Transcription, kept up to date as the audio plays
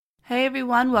Hey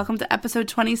everyone, welcome to episode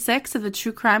 26 of the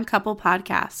True Crime Couple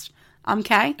podcast. I'm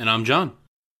Kay. And I'm John.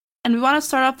 And we want to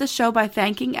start off the show by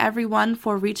thanking everyone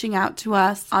for reaching out to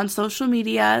us on social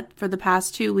media for the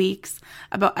past 2 weeks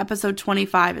about episode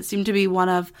 25. It seemed to be one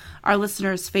of our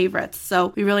listeners' favorites,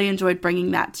 so we really enjoyed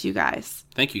bringing that to you guys.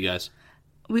 Thank you guys.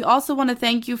 We also want to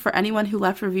thank you for anyone who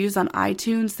left reviews on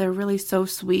iTunes. They're really so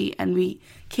sweet, and we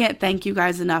can't thank you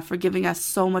guys enough for giving us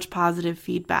so much positive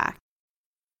feedback.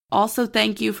 Also,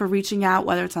 thank you for reaching out,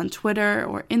 whether it's on Twitter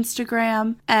or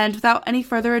Instagram. And without any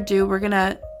further ado, we're going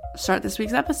to start this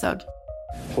week's episode.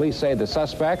 Police say the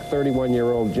suspect,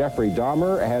 31-year-old Jeffrey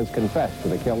Dahmer, has confessed to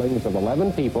the killings of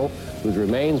 11 people whose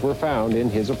remains were found in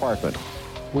his apartment.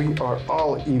 We are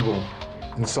all evil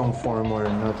in some form or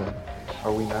another,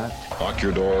 are we not? Lock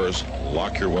your doors,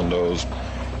 lock your windows.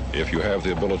 If you have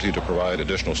the ability to provide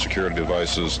additional security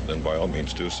devices, then by all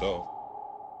means do so.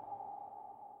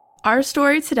 Our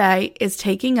story today is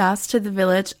taking us to the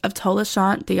village of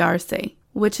Tolleshunt, DRC,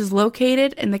 which is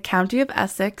located in the county of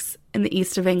Essex in the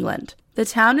east of England. The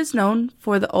town is known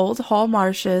for the old Hall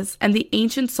Marshes and the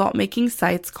ancient salt-making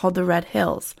sites called the Red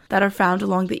Hills that are found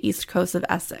along the east coast of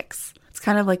Essex. It's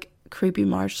kind of like creepy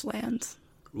marshland.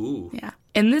 Ooh. Yeah.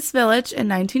 In this village in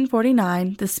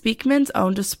 1949, the Speakmans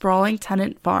owned a sprawling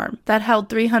tenant farm that held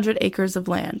 300 acres of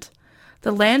land.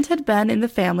 The land had been in the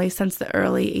family since the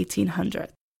early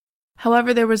 1800s.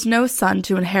 However, there was no son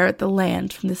to inherit the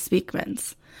land from the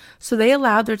Speakmans, so they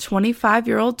allowed their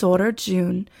 25-year-old daughter,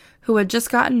 June, who had just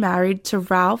gotten married to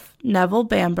Ralph Neville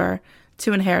Bamber,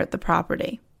 to inherit the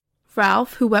property.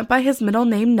 Ralph, who went by his middle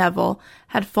name Neville,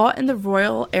 had fought in the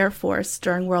Royal Air Force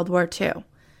during World War II.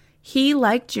 He,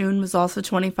 like June, was also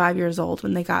 25 years old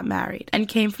when they got married and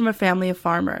came from a family of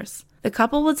farmers. The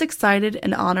couple was excited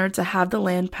and honored to have the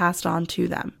land passed on to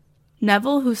them.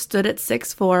 Neville, who stood at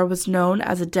 6'4", was known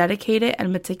as a dedicated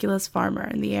and meticulous farmer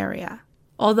in the area.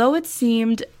 Although it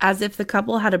seemed as if the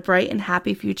couple had a bright and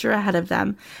happy future ahead of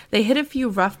them, they hit a few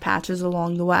rough patches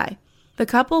along the way. The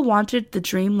couple wanted the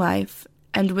dream life,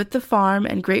 and with the farm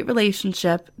and great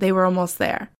relationship, they were almost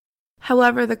there.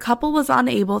 However, the couple was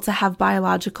unable to have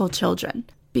biological children.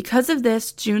 Because of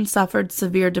this, June suffered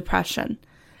severe depression.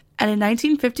 And in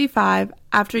 1955,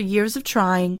 after years of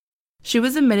trying, she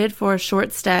was admitted for a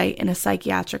short stay in a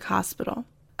psychiatric hospital.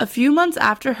 A few months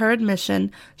after her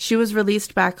admission, she was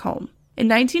released back home. In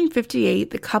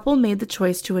 1958, the couple made the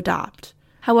choice to adopt.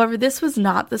 However, this was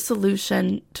not the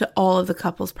solution to all of the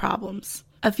couple's problems.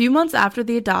 A few months after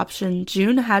the adoption,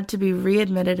 June had to be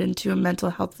readmitted into a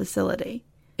mental health facility.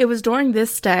 It was during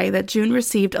this stay that June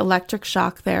received electric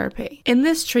shock therapy. In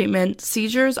this treatment,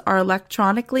 seizures are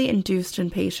electronically induced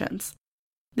in patients.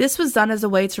 This was done as a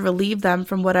way to relieve them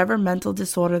from whatever mental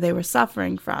disorder they were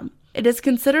suffering from. It is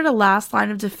considered a last line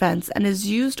of defense and is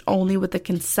used only with the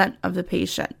consent of the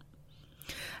patient.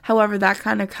 However, that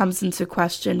kind of comes into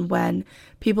question when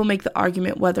people make the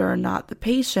argument whether or not the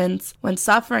patients, when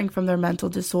suffering from their mental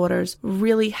disorders,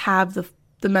 really have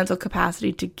the mental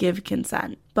capacity to give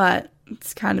consent. But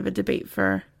it's kind of a debate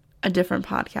for a different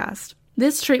podcast.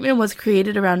 This treatment was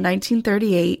created around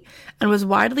 1938 and was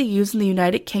widely used in the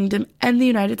United Kingdom and the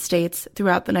United States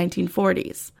throughout the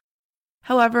 1940s.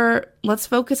 However, let's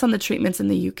focus on the treatments in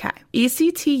the UK.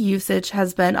 ECT usage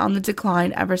has been on the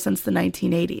decline ever since the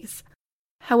 1980s.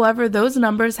 However, those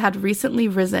numbers had recently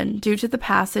risen due to the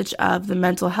passage of the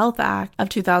Mental Health Act of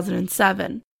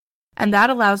 2007, and that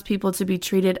allows people to be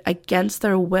treated against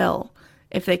their will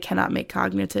if they cannot make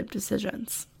cognitive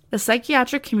decisions. The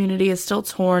psychiatric community is still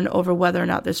torn over whether or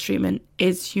not this treatment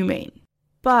is humane.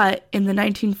 But in the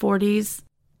 1940s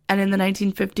and in the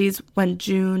 1950s, when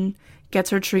June gets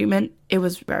her treatment, it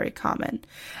was very common.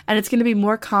 And it's going to be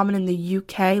more common in the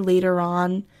UK later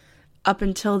on, up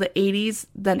until the 80s,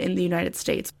 than in the United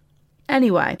States.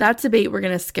 Anyway, that debate we're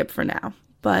going to skip for now.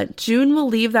 But June will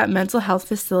leave that mental health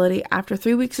facility after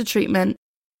 3 weeks of treatment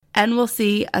and will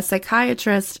see a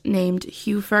psychiatrist named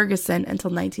Hugh Ferguson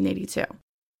until 1982.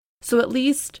 So at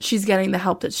least she's getting the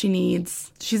help that she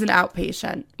needs. She's an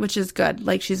outpatient, which is good.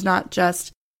 Like, she's not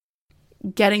just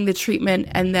getting the treatment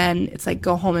and then it's like,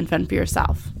 go home and fend for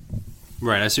yourself.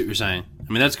 Right, I see what you're saying.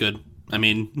 I mean, that's good. I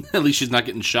mean, at least she's not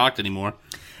getting shocked anymore.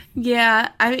 Yeah,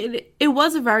 I mean, it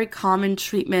was a very common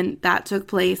treatment that took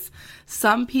place.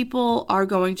 Some people are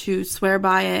going to swear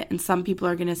by it, and some people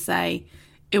are going to say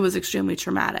it was extremely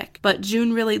traumatic. But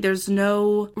June, really, there's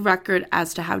no record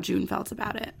as to how June felt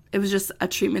about it. It was just a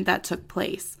treatment that took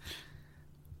place.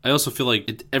 I also feel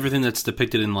like everything that's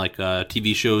depicted in like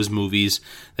TV shows, movies,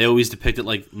 they always depict it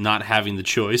like not having the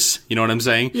choice. You know what I'm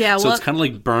saying? Yeah. So it's kind of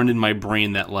like burned in my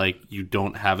brain that like you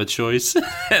don't have a choice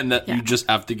and that you just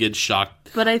have to get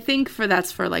shocked. But I think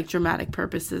that's for like dramatic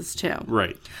purposes too.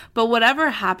 Right. But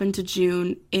whatever happened to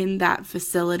June in that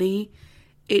facility,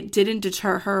 it didn't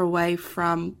deter her away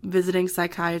from visiting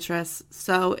psychiatrists.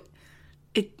 So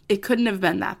it couldn't have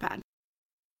been that bad.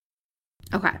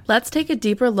 Okay, let's take a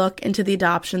deeper look into the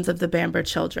adoptions of the Bamber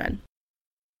children.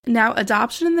 Now,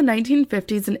 adoption in the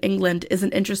 1950s in England is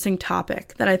an interesting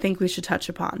topic that I think we should touch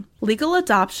upon. Legal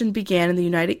adoption began in the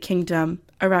United Kingdom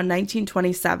around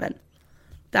 1927.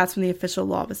 That's when the official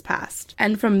law was passed.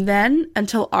 And from then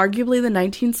until arguably the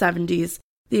 1970s,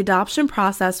 the adoption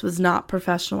process was not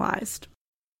professionalized.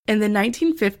 In the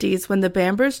 1950s, when the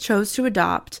Bambers chose to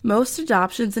adopt, most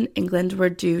adoptions in England were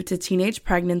due to teenage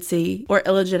pregnancy or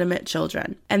illegitimate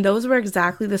children. And those were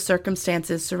exactly the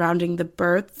circumstances surrounding the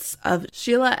births of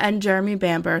Sheila and Jeremy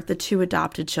Bamber, the two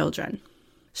adopted children.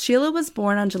 Sheila was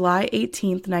born on July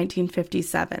 18,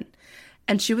 1957,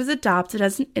 and she was adopted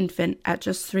as an infant at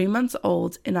just 3 months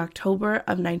old in October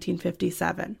of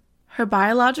 1957. Her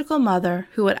biological mother,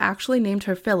 who had actually named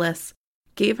her Phyllis,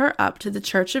 gave her up to the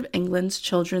Church of England's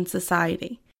Children's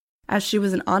Society, as she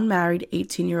was an unmarried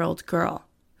 18-year-old girl,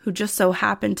 who just so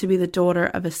happened to be the daughter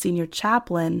of a senior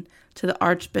chaplain to the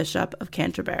Archbishop of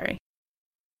Canterbury.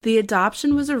 The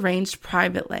adoption was arranged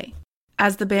privately,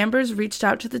 as the Bambers reached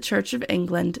out to the Church of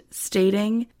England,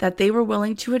 stating that they were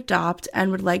willing to adopt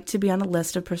and would like to be on a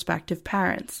list of prospective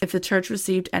parents if the church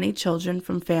received any children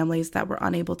from families that were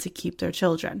unable to keep their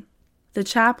children. The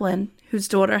chaplain, whose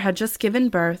daughter had just given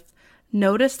birth,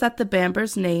 noticed that the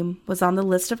Bambers' name was on the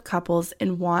list of couples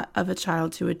in want of a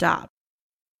child to adopt.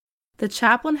 The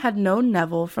chaplain had known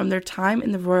Neville from their time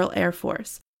in the Royal Air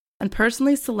Force and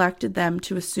personally selected them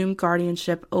to assume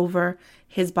guardianship over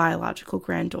his biological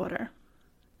granddaughter.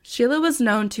 Sheila was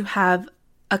known to have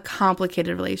a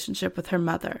complicated relationship with her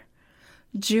mother.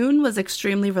 June was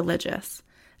extremely religious,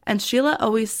 and Sheila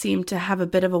always seemed to have a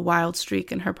bit of a wild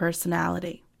streak in her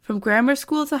personality. From grammar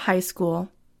school to high school,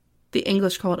 the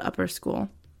English called upper school,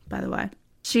 by the way,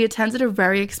 she attended a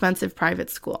very expensive private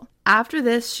school. After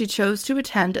this, she chose to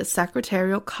attend a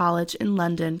secretarial college in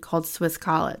London called Swiss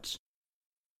College.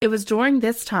 It was during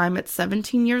this time, at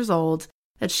 17 years old,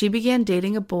 that she began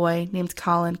dating a boy named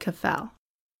Colin Caffell.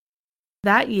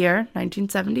 That year,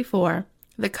 1974,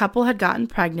 the couple had gotten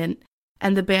pregnant,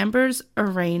 and the Bambers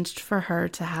arranged for her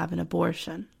to have an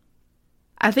abortion.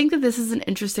 I think that this is an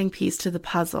interesting piece to the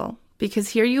puzzle, because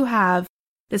here you have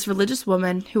this religious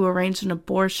woman who arranged an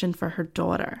abortion for her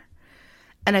daughter.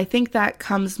 And I think that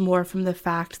comes more from the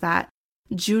fact that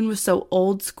June was so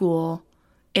old school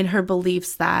in her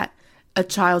beliefs that a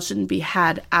child shouldn't be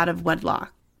had out of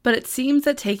wedlock. But it seems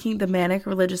that taking the manic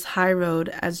religious high road,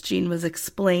 as Jean was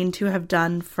explained to have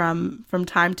done from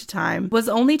time to time, was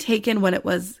only taken when it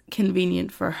was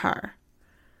convenient for her.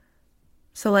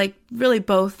 So, like, really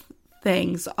both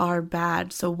things are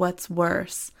bad. So what's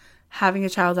worse? Having a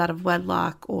child out of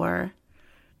wedlock, or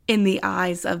in the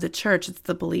eyes of the church, it's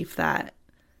the belief that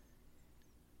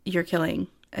you're killing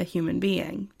a human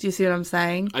being. Do you see what I'm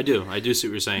saying? I do see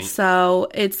what you're saying. So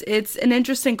it's an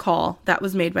interesting call that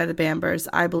was made by the Bambers,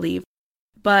 I believe.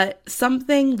 But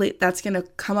something that's going to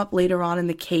come up later on in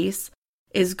the case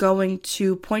is going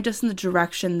to point us in the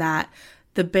direction that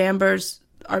the Bambers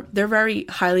they're very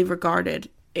highly regarded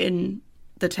in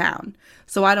the town.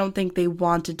 So I don't think they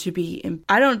wanted to be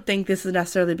I don't think this is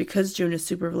necessarily because June is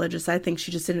super religious. I think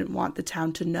she just didn't want the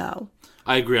town to know.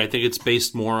 I agree. I think it's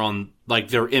based more on like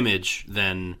their image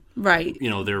than right.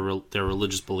 Their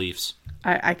religious beliefs.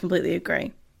 I completely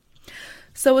agree.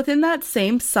 So within that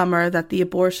same summer that the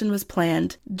abortion was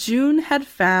planned, June had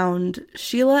found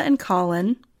Sheila and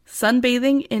Colin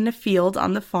sunbathing in a field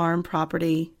on the farm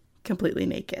property, completely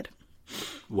naked.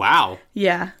 Wow.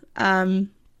 Yeah.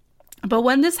 But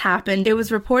when this happened, it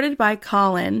was reported by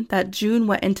Colin that June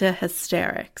went into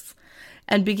hysterics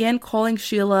and began calling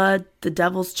Sheila the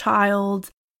devil's child,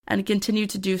 and continued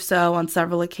to do so on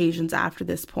several occasions after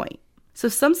this point. So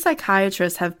some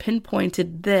psychiatrists have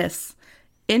pinpointed this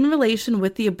in relation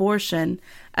with the abortion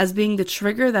as being the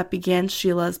trigger that began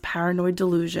Sheila's paranoid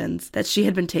delusions that she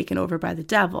had been taken over by the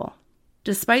devil.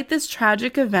 Despite this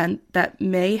tragic event that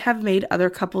may have made other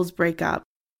couples break up,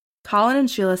 Colin and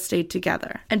Sheila stayed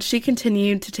together, and she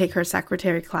continued to take her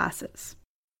secretary classes.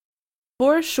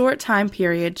 For a short time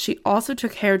period, she also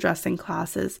took hairdressing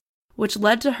classes, which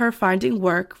led to her finding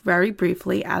work very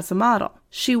briefly as a model.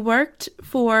 She worked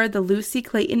for the Lucy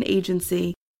Clayton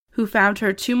agency, who found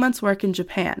her 2 months' work in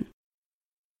Japan.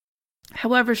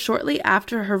 However, shortly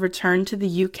after her return to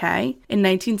the UK in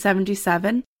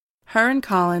 1977, her and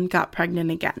Colin got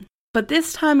pregnant again. But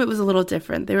this time it was a little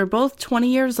different. They were both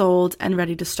 20 years old and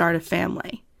ready to start a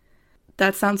family.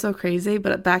 That sounds so crazy,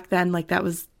 but back then, like, that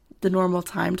was the normal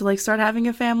time to, like, start having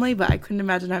a family, but I couldn't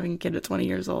imagine having a kid at 20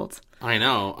 years old. I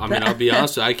know. I mean, I'll be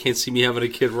honest with you, I can't see me having a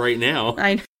kid right now.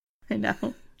 I know.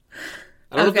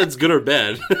 I don't know if that's good or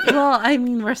bad. Well, I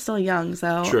mean, we're still young,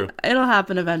 so True. It'll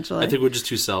happen eventually. I think we're just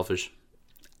too selfish.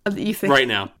 You think right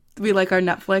now. We like our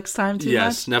Netflix time too much?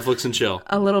 Yes, Netflix and chill.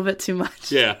 A little bit too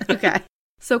much. Yeah. Okay.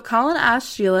 So Colin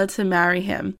asked Sheila to marry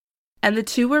him, and the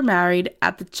two were married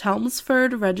at the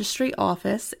Chelmsford Registry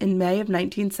Office in May of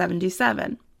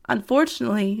 1977.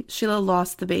 Unfortunately, Sheila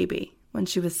lost the baby when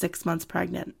she was 6 months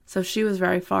pregnant, so she was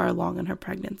very far along in her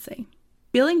pregnancy.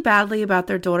 Feeling badly about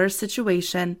their daughter's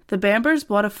situation, the Bambers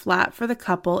bought a flat for the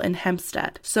couple in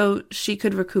Hempstead so she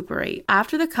could recuperate.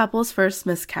 After the couple's first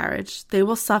miscarriage, they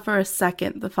will suffer a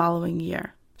second the following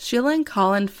year. Sheila and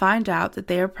Colin find out that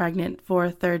they are pregnant for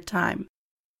a third time.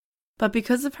 But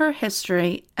because of her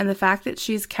history and the fact that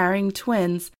she's carrying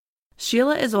twins,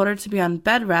 Sheila is ordered to be on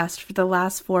bed rest for the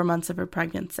last 4 months of her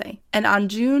pregnancy. And on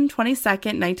June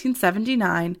 22nd,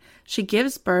 1979, she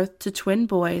gives birth to twin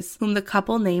boys, whom the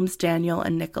couple names Daniel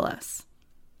and Nicholas.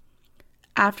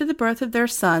 After the birth of their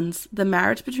sons, the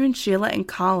marriage between Sheila and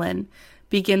Colin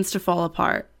begins to fall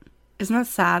apart. Isn't that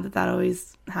sad that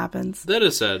always happens? That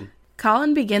is sad.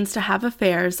 Colin begins to have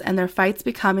affairs, and their fights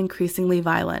become increasingly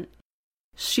violent.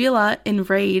 Sheila,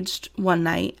 enraged one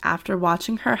night after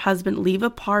watching her husband leave a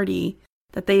party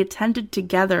that they attended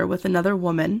together with another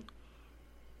woman.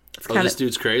 This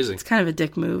dude's crazy. It's kind of a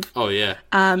dick move. Oh, yeah.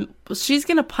 She's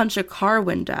going to punch a car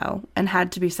window and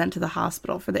had to be sent to the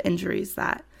hospital for the injuries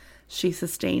that she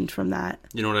sustained from that.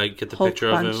 You know what I get the Hulk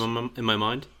picture punch. of in my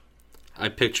mind? I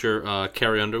picture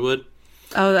Carrie Underwood.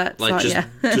 Oh, that's like just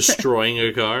destroying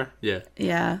a car. Yeah.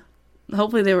 Yeah.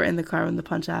 Hopefully they were in the car when the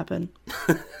punch happened.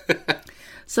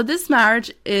 So this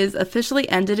marriage is officially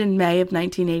ended in May of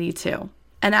 1982.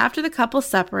 And after the couple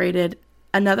separated,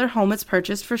 another home is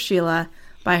purchased for Sheila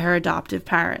by her adoptive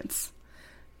parents.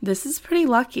 This is pretty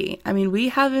lucky. I mean, we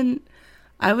haven't...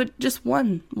 I would just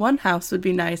one house would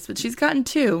be nice, but she's gotten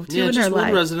two in her life. Yeah, just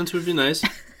one residence would be nice.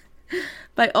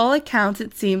 By all accounts,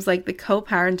 it seems like the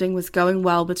co-parenting was going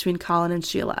well between Colin and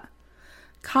Sheila.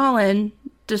 Colin,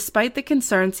 despite the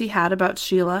concerns he had about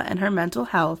Sheila and her mental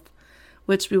health,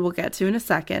 which we will get to in a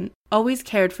second, always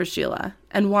cared for Sheila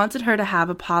and wanted her to have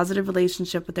a positive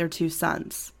relationship with their two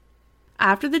sons.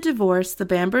 After the divorce, the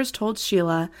Bambers told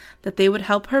Sheila that they would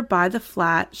help her buy the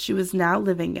flat she was now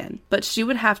living in, but she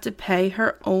would have to pay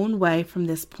her own way from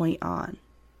this point on.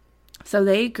 So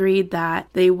they agreed that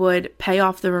they would pay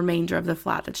off the remainder of the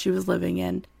flat that she was living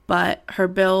in, but her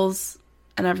bills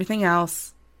and everything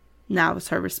else now was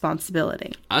her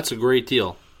responsibility. That's a great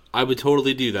deal. I would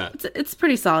totally do that. It's a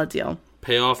pretty solid deal.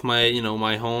 Pay off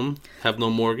my home, have no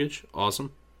mortgage.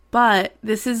 Awesome. But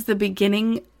this is the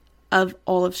beginning of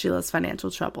all of Sheila's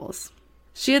financial troubles.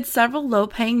 She had several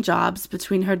low-paying jobs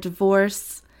between her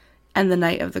divorce and the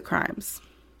night of the crimes.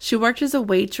 She worked as a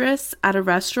waitress at a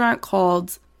restaurant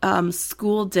called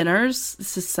School Dinners.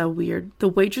 This is so weird. The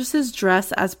waitresses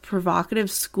dress as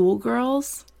provocative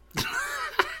schoolgirls.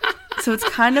 So it's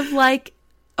kind of like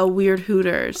a weird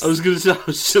Hooters. I was just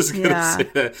gonna say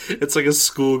that it's like a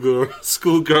schoolgirl.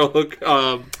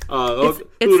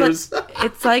 Hooters.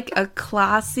 It's like a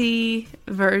classy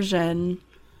version,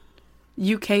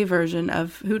 UK version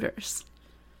of Hooters.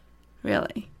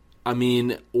 Really. I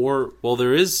mean,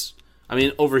 there is. I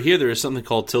mean, over here there is something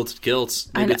called Tilted Kilts.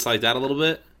 Maybe it's like that a little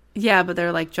bit. Yeah, but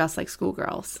they're like dressed like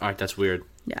schoolgirls. All right, that's weird.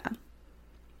 Yeah.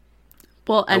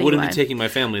 Well, anyway, I wouldn't be taking my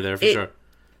family there for sure.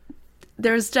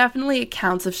 There's definitely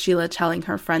accounts of Sheila telling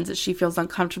her friends that she feels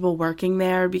uncomfortable working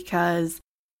there because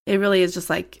it really is just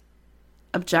like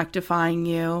objectifying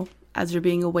you as you're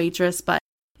being a waitress, but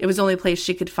it was the only place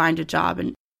she could find a job.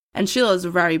 And Sheila is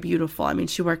very beautiful. I mean,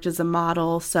 she worked as a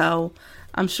model, so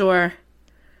I'm sure...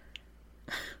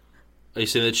 Are you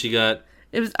saying that she got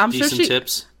decent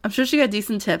tips? I'm sure she got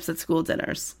decent tips at School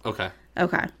Dinners. Okay.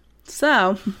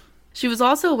 So... She was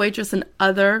also a waitress in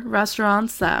other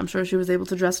restaurants that I'm sure she was able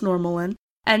to dress normal in.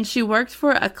 And she worked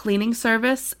for a cleaning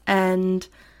service, and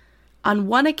on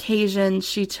one occasion,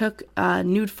 she took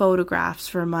nude photographs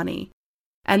for money.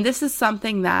 And this is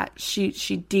something that she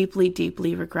deeply,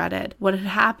 deeply regretted. What had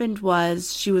happened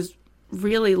was she was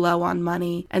really low on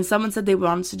money, and someone said they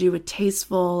wanted to do a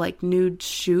tasteful, like, nude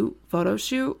photo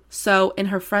shoot. So in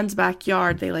her friend's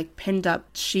backyard, they, like, pinned up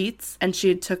sheets, and she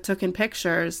had taken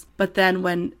pictures. But then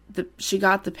when she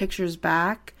got the pictures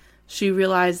back, she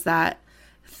realized that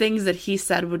things that he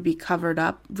said would be covered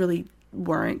up really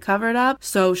weren't covered up.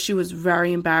 So she was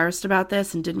very embarrassed about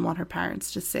this and didn't want her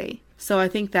parents to see. So I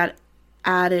think that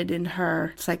added in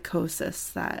her psychosis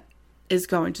that is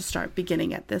going to start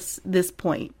beginning at this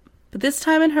point. But this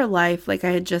time in her life, like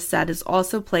I had just said, is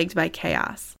also plagued by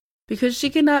chaos. Because she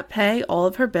could not pay all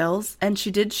of her bills, and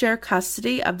she did share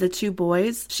custody of the 2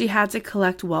 boys, she had to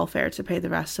collect welfare to pay the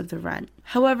rest of the rent.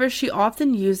 However, she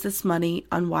often used this money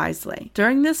unwisely.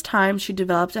 During this time, she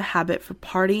developed a habit for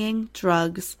partying,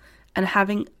 drugs, and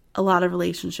having a lot of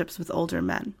relationships with older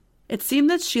men. It seemed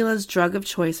that Sheila's drug of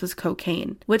choice was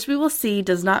cocaine, which we will see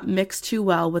does not mix too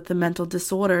well with the mental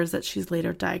disorders that she's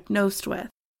later diagnosed with.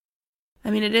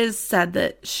 I mean, it is said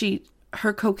that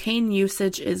her cocaine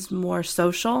usage is more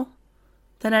social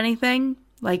than anything.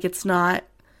 Like, it's not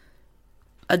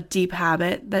a deep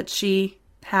habit that she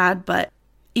had, but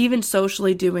even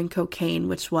socially doing cocaine,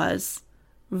 which was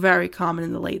very common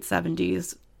in the late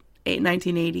 70s,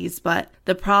 1980s, but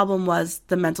the problem was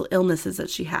the mental illnesses that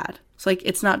she had. So, like,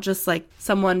 it's not just like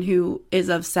someone who is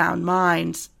of sound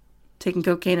mind taking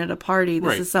cocaine at a party.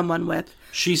 This is someone with...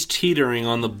 She's teetering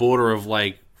on the border of,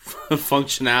 like,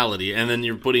 functionality, and then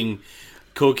you're putting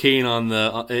cocaine on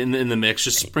the in the mix.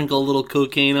 Just sprinkle a little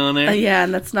cocaine on there. Yeah,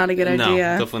 and that's not a good idea. No,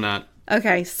 definitely not.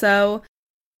 Okay, so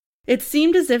it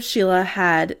seemed as if Sheila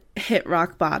had hit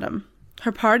rock bottom.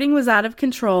 Her partying was out of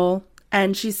control,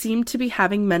 and she seemed to be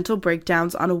having mental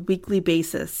breakdowns on a weekly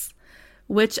basis,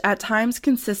 which at times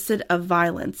consisted of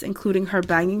violence, including her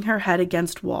banging her head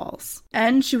against walls.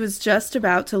 And she was just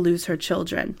about to lose her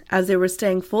children, as they were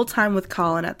staying full-time with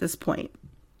Colin at this point.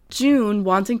 June,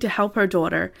 wanting to help her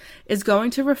daughter, is going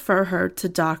to refer her to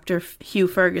Dr. Hugh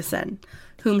Ferguson,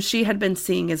 whom she had been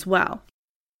seeing as well.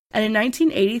 And in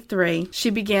 1983, she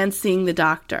began seeing the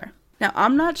doctor. Now,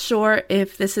 I'm not sure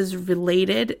if this is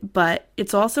related, but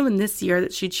it's also in this year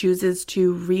that she chooses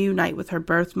to reunite with her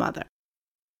birth mother.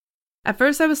 At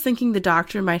first, I was thinking the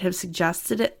doctor might have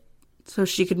suggested it so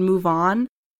she could move on,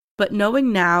 but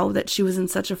knowing now that she was in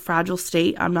such a fragile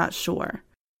state, I'm not sure.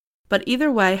 But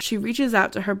either way, she reaches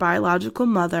out to her biological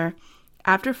mother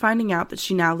after finding out that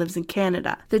she now lives in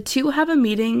Canada. The two have a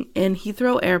meeting in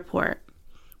Heathrow Airport,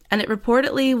 and it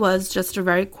reportedly was just a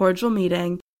very cordial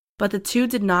meeting, but the two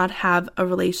did not have a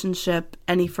relationship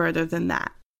any further than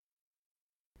that.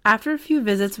 After a few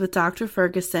visits with Dr.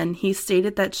 Ferguson, he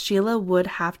stated that Sheila would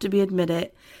have to be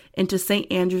admitted into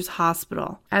St. Andrew's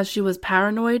Hospital, as she was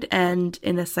paranoid and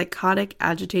in a psychotic,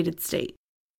 agitated state.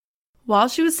 While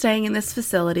she was staying in this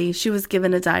facility, she was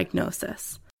given a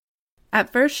diagnosis.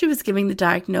 At first, she was given the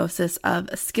diagnosis of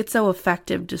a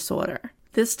schizoaffective disorder.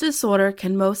 This disorder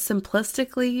can most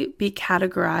simplistically be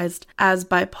categorized as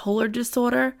bipolar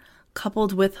disorder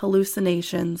coupled with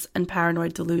hallucinations and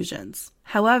paranoid delusions.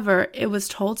 However, it was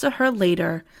told to her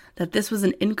later that this was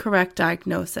an incorrect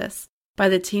diagnosis by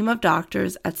the team of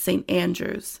doctors at St.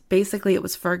 Andrews. Basically, it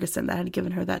was Ferguson that had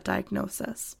given her that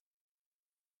diagnosis.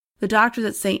 The doctors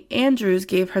at St. Andrews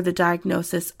gave her the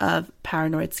diagnosis of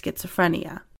paranoid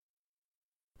schizophrenia.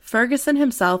 Ferguson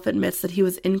himself admits that he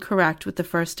was incorrect with the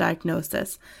first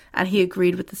diagnosis, and he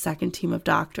agreed with the second team of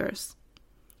doctors.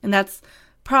 And that's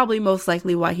probably most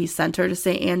likely why he sent her to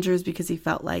St. Andrews, because he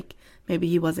felt like maybe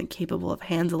he wasn't capable of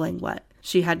handling what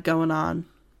she had going on.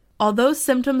 Although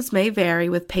symptoms may vary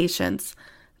with patients,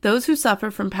 those who suffer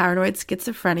from paranoid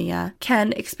schizophrenia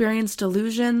can experience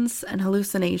delusions and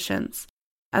hallucinations,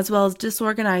 as well as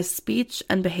disorganized speech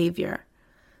and behavior.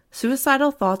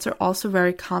 Suicidal thoughts are also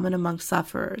very common among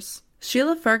sufferers.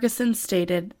 Sheila Ferguson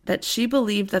stated that she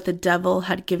believed that the devil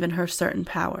had given her certain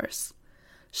powers.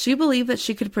 She believed that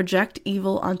she could project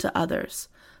evil onto others,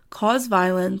 cause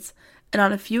violence, and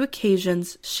on a few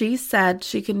occasions, she said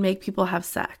she could make people have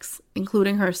sex,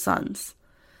 including her sons,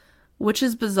 which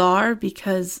is bizarre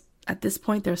because at this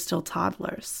point they're still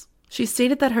toddlers. She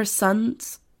stated that her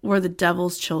sons were the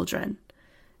devil's children,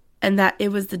 and that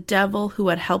it was the devil who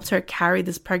had helped her carry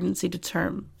this pregnancy to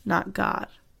term, not God.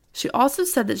 She also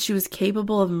said that she was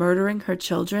capable of murdering her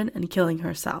children and killing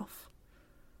herself.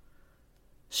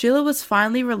 Sheila was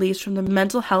finally released from the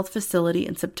mental health facility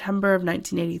in September of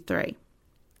 1983.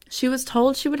 She was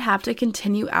told she would have to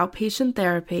continue outpatient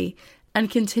therapy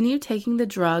and continue taking the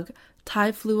drug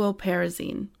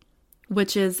typhluoperazine,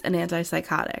 which is an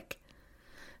antipsychotic.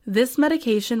 This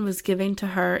medication was given to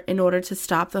her in order to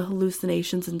stop the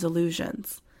hallucinations and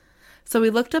delusions. So we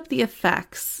looked up the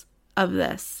effects of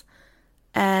this,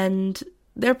 and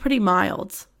they're pretty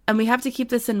mild. And we have to keep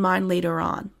this in mind later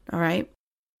on, all right?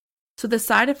 So the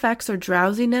side effects are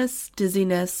drowsiness,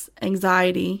 dizziness,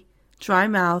 anxiety, dry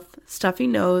mouth, stuffy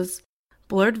nose,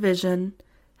 blurred vision,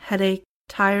 headache,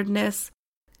 tiredness,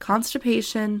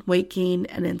 constipation, weight gain,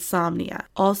 and insomnia.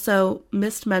 Also,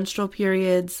 missed menstrual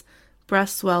periods,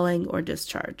 breast swelling, or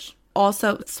discharge.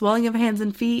 Also, swelling of hands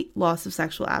and feet, loss of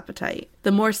sexual appetite.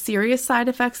 The more serious side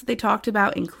effects that they talked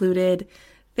about included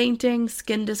fainting,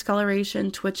 skin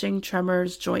discoloration, twitching,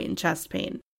 tremors, joint and chest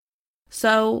pain.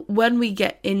 So when we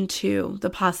get into the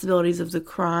possibilities of the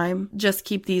crime, just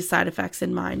keep these side effects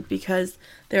in mind, because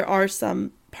there are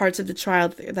some parts of the trial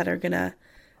that are going to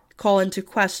call into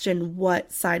question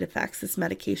what side effects this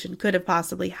medication could have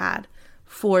possibly had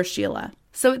for Sheila.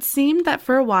 So it seemed that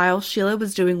for a while, Sheila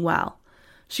was doing well.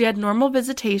 She had normal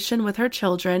visitation with her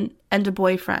children and a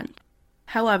boyfriend.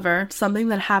 However, something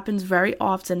that happens very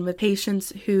often with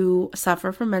patients who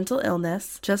suffer from mental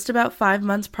illness, just about 5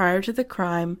 months prior to the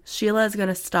crime, Sheila is going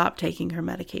to stop taking her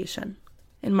medication.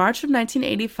 In March of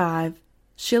 1985,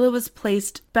 Sheila was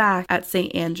placed back at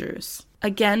St. Andrews,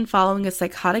 again following a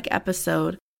psychotic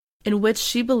episode in which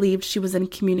she believed she was in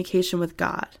communication with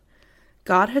God.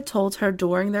 God had told her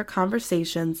during their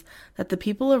conversations that the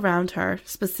people around her,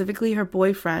 specifically her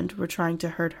boyfriend, were trying to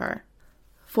hurt her.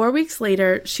 4 weeks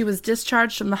later, she was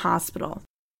discharged from the hospital.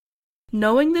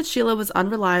 Knowing that Sheila was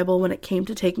unreliable when it came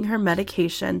to taking her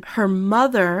medication, her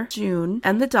mother, June,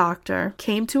 and the doctor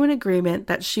came to an agreement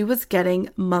that she was getting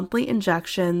monthly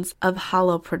injections of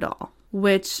haloperidol,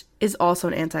 which is also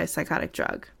an antipsychotic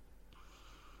drug.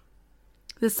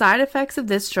 The side effects of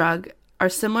this drug are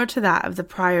similar to that of the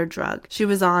prior drug she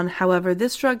was on. However,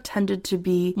 this drug tended to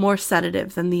be more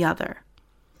sedative than the other.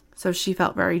 So she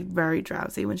felt very, very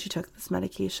drowsy when she took this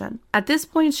medication. At this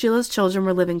point, Sheila's children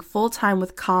were living full-time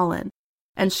with Colin,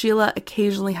 and Sheila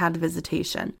occasionally had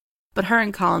visitation. But her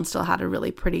and Colin still had a really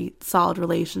pretty solid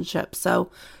relationship, so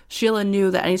Sheila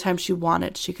knew that anytime she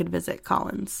wanted, she could visit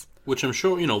Colin's. Which I'm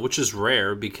sure, which is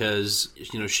rare because,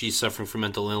 she's suffering from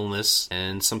mental illness,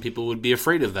 and some people would be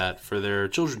afraid of that for their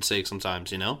children's sake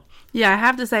sometimes, Yeah, I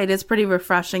have to say it is pretty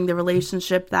refreshing, the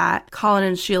relationship that Colin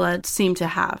and Sheila seem to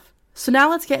have. So now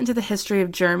let's get into the history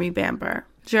of Jeremy Bamber.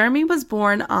 Jeremy was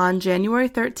born on January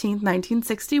 13,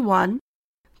 1961,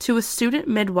 to a student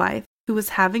midwife who was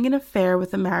having an affair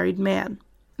with a married man.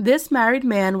 This married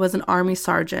man was an Army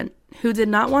sergeant who did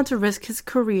not want to risk his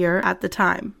career at the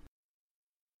time.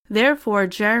 Therefore,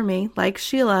 Jeremy, like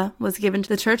Sheila, was given to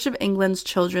the Church of England's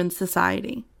Children's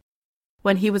Society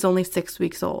when he was only 6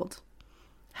 weeks old.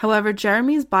 However,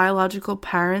 Jeremy's biological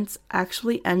parents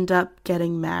actually end up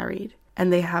getting married,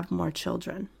 and they have more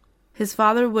children. His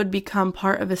father would become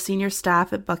part of a senior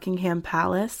staff at Buckingham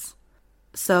Palace,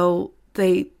 so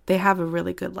they have a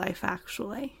really good life,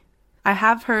 actually. I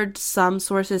have heard some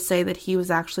sources say that he was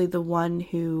actually the one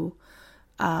who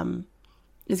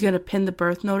is going to pin the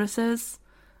birth notices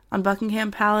on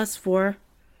Buckingham Palace for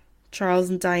Charles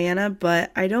and Diana,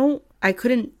 but I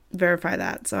couldn't verify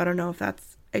that, so I don't know if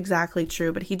that's exactly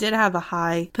true, but he did have a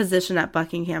high position at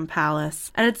Buckingham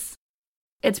Palace, and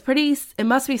it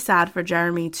must be sad for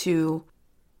Jeremy to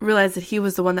realize that he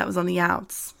was the one that was on the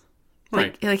outs.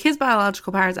 Right. Like his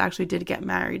biological parents actually did get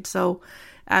married. So,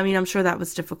 I'm sure that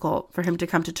was difficult for him to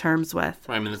come to terms with.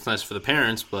 Right, it's nice for the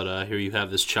parents, but here you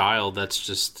have this child that's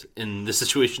just in the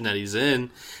situation that he's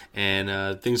in,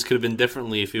 and things could have been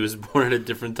differently if he was born at a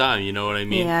different time, you know what I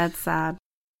mean? Yeah, it's sad.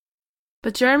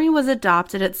 But Jeremy was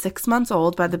adopted at 6 months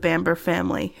old by the Bamber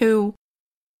family, who...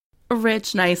 a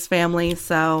rich, nice family,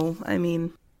 so,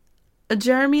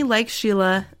 Jeremy, like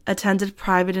Sheila, attended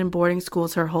private and boarding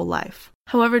schools her whole life.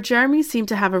 However, Jeremy seemed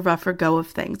to have a rougher go of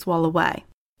things while away.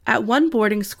 At one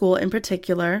boarding school in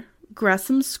particular,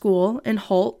 Gresham School in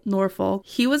Holt, Norfolk,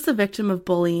 he was the victim of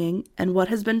bullying and what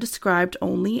has been described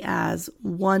only as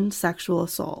one sexual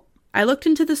assault. I looked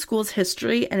into the school's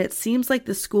history, and it seems like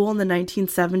the school in the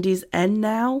 1970s and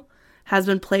now has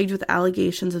been plagued with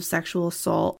allegations of sexual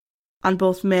assault on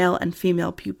both male and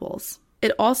female pupils.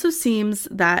 It also seems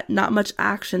that not much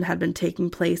action had been taking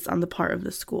place on the part of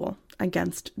the school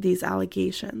against these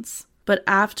allegations. But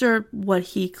after what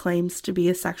he claims to be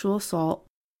a sexual assault,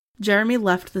 Jeremy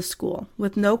left the school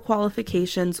with no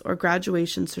qualifications or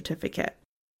graduation certificate,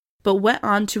 but went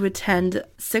on to attend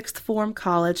sixth form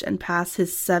college and pass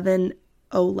his 7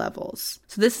 O-levels.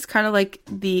 So this is kind of like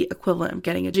the equivalent of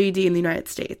getting a GED in the United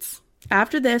States.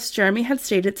 After this, Jeremy had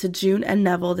stated to June and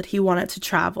Neville that he wanted to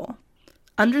travel.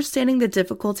 Understanding the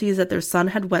difficulties that their son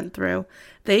had went through,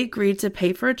 they agreed to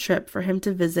pay for a trip for him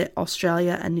to visit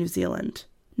Australia and New Zealand.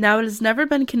 Now, it has never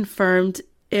been confirmed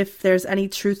if there's any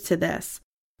truth to this,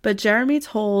 but Jeremy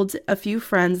told a few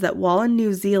friends that while in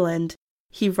New Zealand,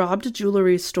 he robbed a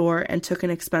jewelry store and took an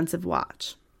expensive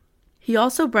watch. He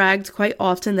also bragged quite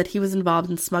often that he was involved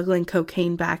in smuggling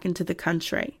cocaine back into the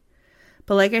country.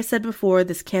 But like I said before,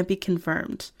 this can't be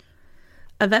confirmed.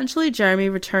 Eventually, Jeremy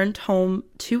returned home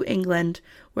to England,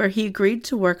 where he agreed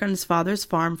to work on his father's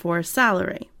farm for a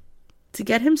salary. To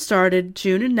get him started,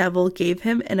 June and Neville gave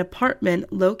him an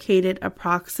apartment located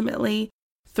approximately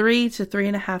 3 to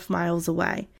 3.5 miles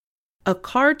away, a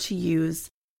car to use,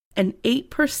 and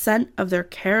 8% of their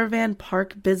caravan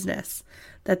park business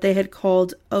that they had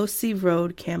called O.C.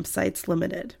 Road Campsites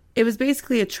Limited. It was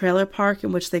basically a trailer park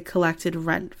in which they collected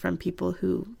rent from people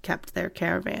who kept their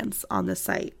caravans on the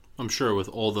site. I'm sure with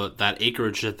all that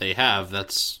acreage that they have,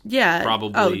 that's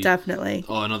probably definitely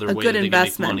another way good that they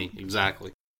investment. can make money.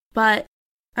 Exactly. But,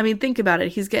 I mean, think about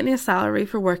it. He's getting a salary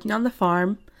for working on the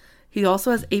farm. He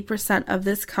also has 8% of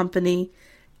this company,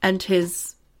 and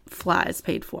his flat is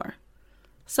paid for.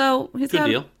 So he's got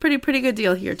a pretty good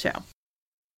deal here too.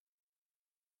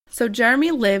 So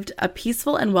Jeremy lived a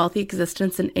peaceful and wealthy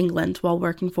existence in England while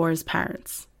working for his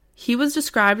parents. He was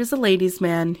described as a ladies'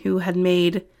 man who had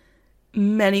made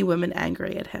many women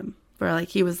angry at him. Where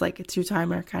he was like a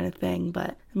two-timer kind of thing.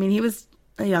 But, I mean, he was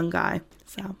a young guy.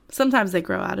 So sometimes they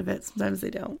grow out of it. Sometimes they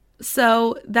don't.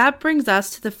 So that brings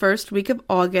us to the first week of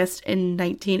August in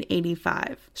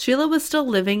 1985. Sheila was still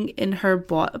living in her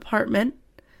bought apartment,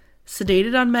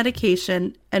 sedated on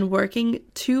medication, and working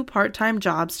 2 part-time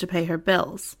jobs to pay her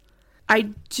bills.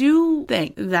 I do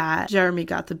think that Jeremy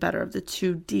got the better of the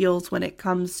two deals when it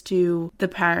comes to the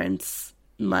parents'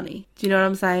 money. Do you know what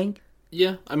I'm saying?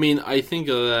 Yeah, I mean, I think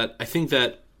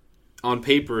that on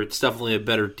paper it's definitely a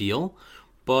better deal,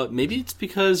 but maybe it's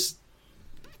because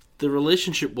the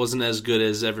relationship wasn't as good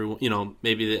as everyone,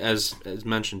 maybe as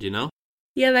mentioned,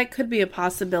 Yeah, that could be a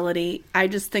possibility. I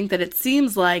just think that it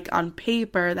seems like on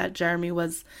paper that Jeremy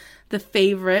was the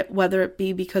favorite, whether it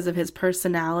be because of his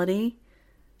personality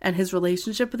and his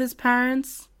relationship with his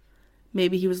parents.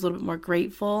 Maybe he was a little bit more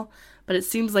grateful, but it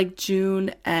seems like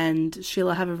June and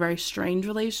Sheila have a very strained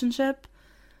relationship.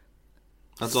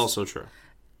 That's also true.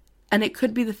 And it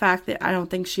could be the fact that I don't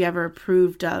think she ever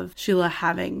approved of Sheila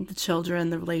having the children,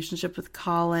 the relationship with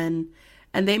Colin,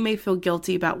 and they may feel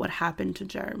guilty about what happened to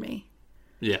Jeremy.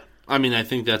 Yeah. I mean, I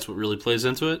think that's what really plays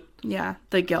into it. Yeah,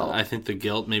 the guilt. I think the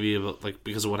guilt maybe about,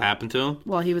 because of what happened to him.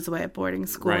 While he was away at boarding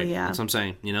school, right. Yeah. That's what I'm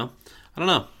saying, I don't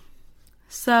know.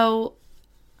 So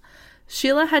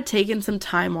Sheila had taken some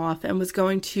time off and was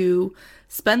going to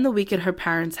spend the week at her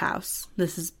parents' house.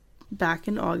 This is back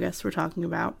in August we're talking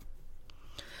about.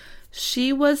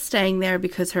 She was staying there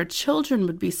because her children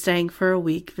would be staying for a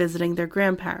week visiting their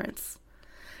grandparents.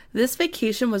 This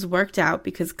vacation was worked out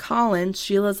because Colin,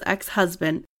 Sheila's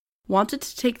ex-husband, wanted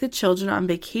to take the children on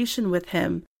vacation with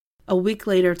him a week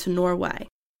later to Norway.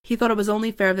 He thought it was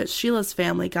only fair that Sheila's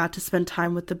family got to spend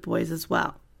time with the boys as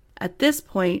well. At this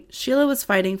point, Sheila was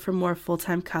fighting for more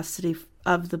full-time custody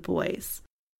of the boys.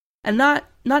 And not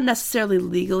necessarily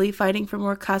legally fighting for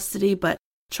more custody, but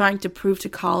trying to prove to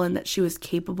Colin that she was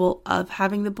capable of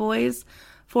having the boys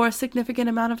for a significant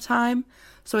amount of time.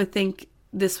 So I think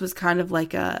this was kind of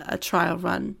like a trial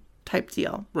run type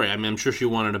deal. Right. I mean, I'm sure she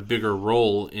wanted a bigger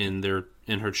role in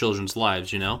her children's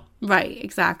lives, Right,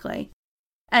 exactly.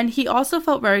 And he also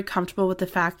felt very comfortable with the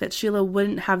fact that Sheila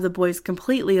wouldn't have the boys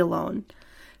completely alone.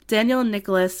 Daniel and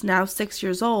Nicholas, now 6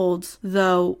 years old,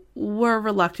 though, were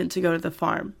reluctant to go to the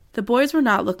farm. The boys were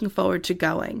not looking forward to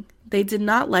going. They did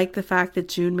not like the fact that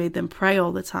June made them pray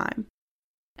all the time.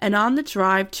 And on the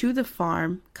drive to the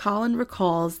farm, Colin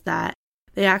recalls that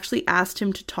they actually asked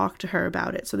him to talk to her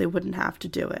about it so they wouldn't have to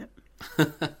do it.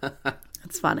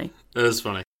 That's funny. That is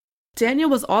funny. Daniel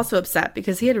was also upset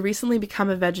because he had recently become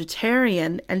a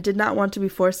vegetarian and did not want to be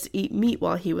forced to eat meat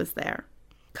while he was there.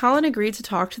 Colin agreed to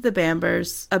talk to the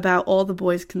Bambers about all the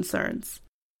boys' concerns.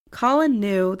 Colin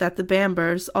knew that the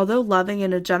Bambers, although loving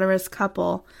and a generous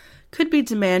couple, could be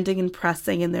demanding and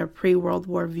pressing in their pre-World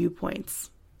War viewpoints.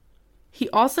 He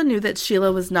also knew that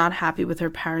Sheila was not happy with her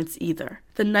parents either.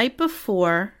 The night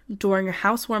before, during a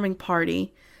housewarming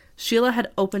party, Sheila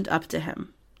had opened up to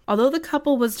him. Although the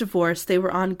couple was divorced, they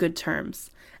were on good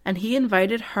terms, and he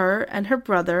invited her and her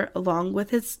brother, along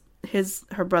with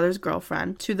her brother's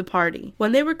girlfriend, to the party.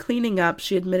 When they were cleaning up,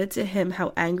 she admitted to him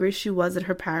how angry she was at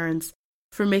her parents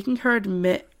for making her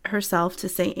admit herself to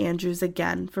St. Andrews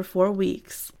again for 4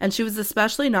 weeks, and she was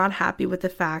especially not happy with the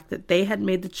fact that they had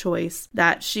made the choice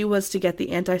that she was to get the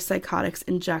antipsychotics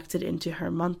injected into her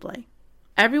monthly.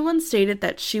 Everyone stated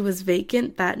that she was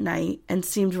vacant that night and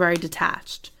seemed very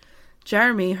detached.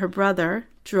 Jeremy, her brother,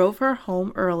 drove her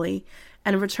home early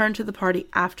and returned to the party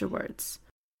afterwards.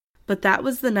 But that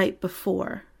was the night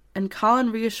before, and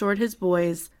Colin reassured his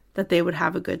boys that they would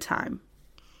have a good time.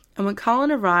 And when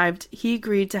Colin arrived, he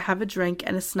agreed to have a drink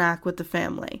and a snack with the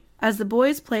family. As the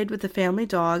boys played with the family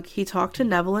dog, he talked to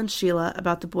Neville and Sheila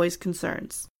about the boys'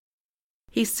 concerns.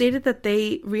 He stated that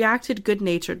they reacted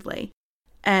good-naturedly,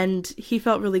 and he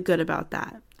felt really good about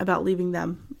that, about leaving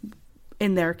them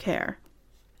in their care.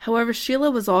 However, Sheila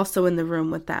was also in the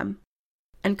room with them,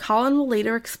 and Colin will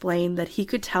later explain that he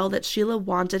could tell that Sheila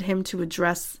wanted him to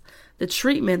address the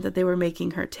treatment that they were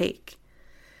making her take.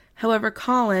 However,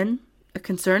 Colin, a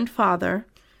concerned father,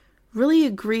 really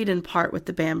agreed in part with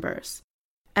the Bambers,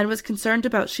 and was concerned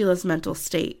about Sheila's mental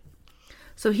state.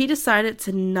 So he decided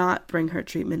to not bring her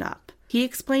treatment up. He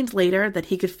explained later that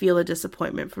he could feel a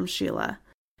disappointment from Sheila,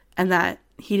 and that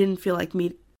he didn't feel like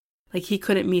he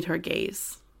couldn't meet her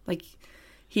gaze. Like,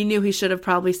 he knew he should have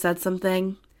probably said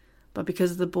something, but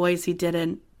because of the boys, he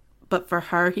didn't. But for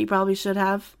her, he probably should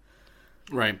have.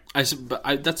 Right. That's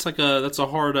a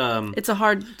hard. It's a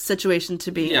hard situation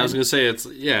to be in. Yeah, I was gonna say it's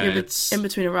in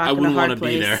between a rock and a hard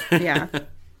place. I wouldn't want to be there. Yeah.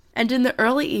 And in the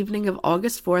early evening of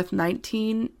August 4th,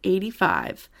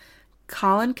 1985,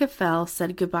 Colin Caffell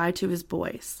said goodbye to his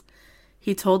boys.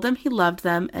 He told them he loved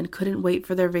them and couldn't wait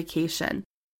for their vacation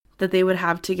that they would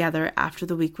have together after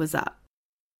the week was up.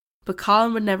 But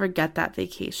Colin would never get that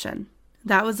vacation.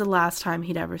 That was the last time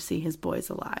he'd ever see his boys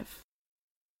alive.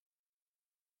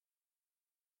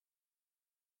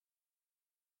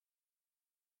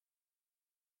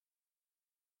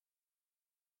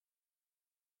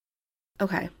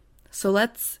 Okay, so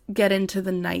let's get into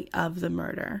the night of the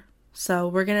murder. So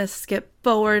we're going to skip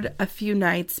forward a few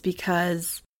nights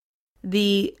because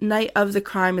the night of the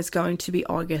crime is going to be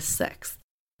August 6th.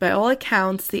 By all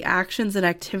accounts, the actions and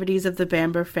activities of the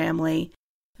Bamber family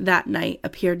that night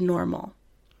appeared normal.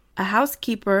 A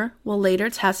housekeeper will later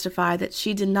testify that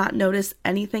she did not notice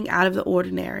anything out of the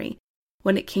ordinary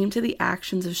when it came to the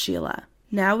actions of Sheila.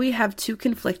 Now we have two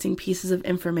conflicting pieces of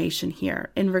information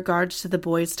here in regards to the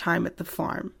boys' time at the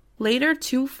farm. Later,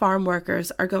 two farm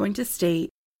workers are going to state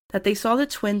that they saw the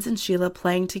twins and Sheila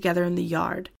playing together in the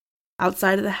yard,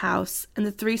 outside of the house, and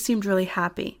the three seemed really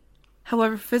happy.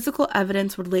 However, physical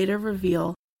evidence would later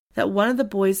reveal that one of the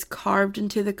boys carved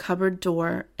into the cupboard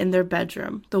door in their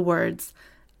bedroom the words,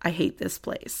 "I hate this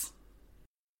place."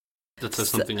 That's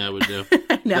something I would do.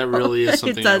 I know. That really is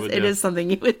something I would do. It is something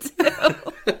you would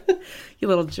do. You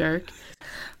little jerk.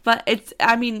 But it's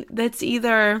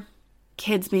either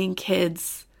kids being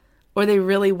kids or they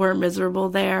really were miserable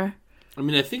there. I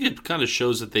mean, I think it kind of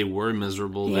shows that they were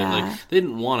miserable. Yeah. They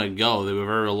didn't want to go. They were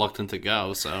very reluctant to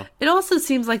go, so. It also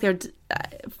seems like they're,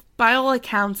 by all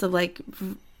accounts of,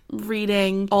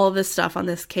 reading all of this stuff on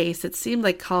this case, it seemed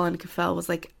like Colin Caffell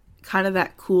was, kind of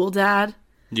that cool dad.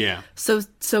 Yeah. So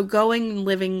going and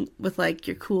living with,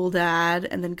 your cool dad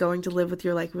and then going to live with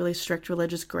your, really strict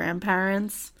religious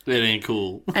grandparents. It ain't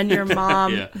cool. And your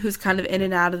mom, yeah. who's kind of in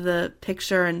and out of the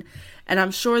picture. And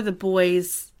I'm sure the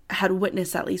boys had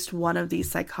witnessed at least one of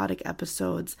these psychotic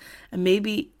episodes and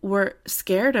maybe were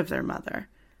scared of their mother.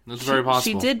 That's very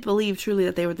possible. She did believe truly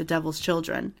that they were the devil's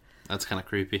children. That's kind of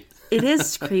creepy. It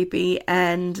is creepy.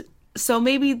 And so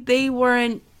maybe they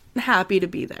weren't happy to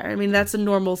be there. I mean, that's a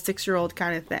normal 6-year-old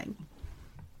kind of thing.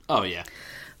 Oh, yeah.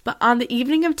 But on the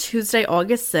evening of Tuesday,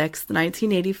 August 6th,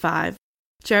 1985,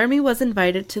 Jeremy was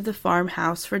invited to the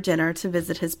farmhouse for dinner to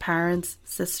visit his parents,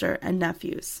 sister, and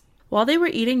nephews. While they were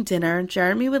eating dinner,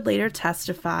 Jeremy would later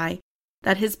testify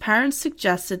that his parents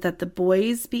suggested that the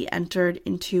boys be entered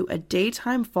into a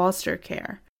daytime foster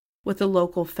care with a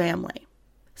local family.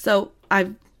 So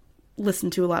I've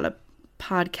listened to a lot of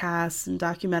podcasts and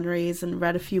documentaries and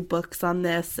read a few books on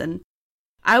this, and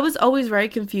I was always very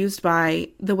confused by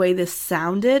the way this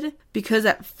sounded, because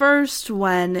at first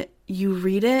when you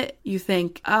read it, you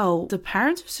think, oh, the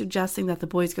parents are suggesting that the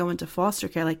boys go into foster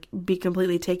care, be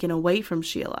completely taken away from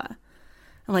Sheila.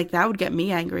 And that would get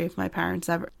me angry if my parents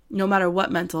ever, no matter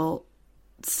what mental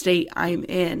state I'm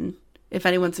in, if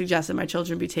anyone suggested my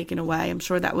children be taken away, I'm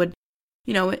sure that would,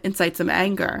 incite some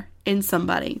anger in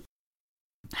somebody.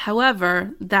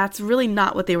 However, that's really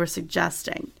not what they were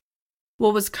suggesting.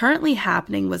 What was currently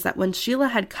happening was that when Sheila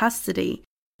had custody,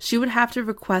 she would have to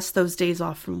request those days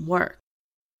off from work.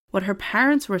 What her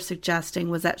parents were suggesting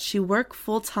was that she work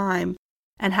full-time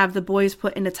and have the boys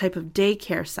put in a type of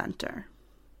daycare center.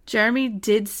 Jeremy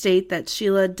did state that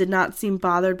Sheila did not seem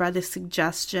bothered by the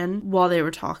suggestion while they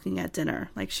were talking at dinner.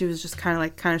 She was just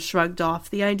kind of shrugged off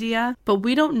the idea. But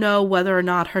we don't know whether or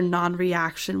not her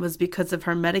non-reaction was because of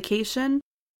her medication,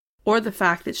 or the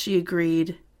fact that she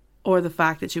agreed, or the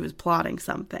fact that she was plotting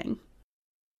something.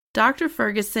 Dr.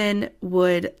 Ferguson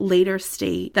would later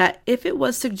state that if it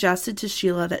was suggested to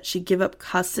Sheila that she give up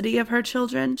custody of her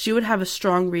children, she would have a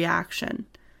strong reaction.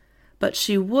 But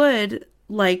she would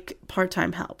like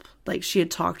part-time help. She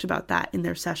had talked about that in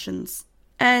their sessions.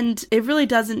 And it really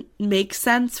doesn't make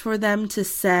sense for them to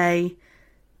say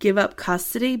give up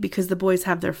custody because the boys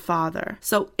have their father.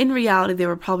 So in reality, they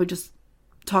were probably just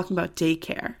talking about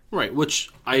daycare. Right, which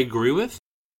I agree with.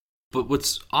 But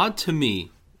what's odd to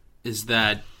me is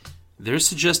that they're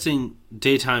suggesting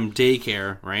daytime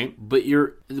daycare, right? But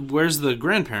where's the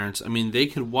grandparents? I mean, they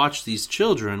could watch these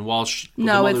children while the mother's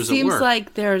at work. No, it seems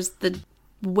like there's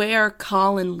where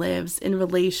Colin lives in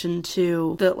relation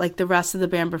to the rest of the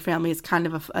Bamber family is kind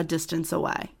of a distance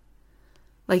away.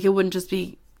 Like, it wouldn't just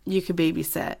be you could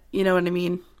babysit. You know what I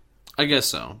mean? I guess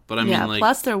so, but I mean, like,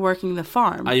 plus they're working the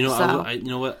farm. You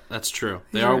know what? That's true.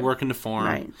 They are working the farm,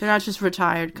 right? They're not just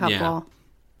retired couple. Yeah.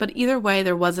 But either way,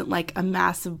 there wasn't like a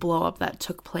massive blow up that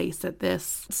took place at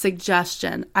this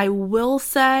suggestion. I will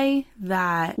say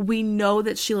that we know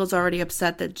that Sheila's already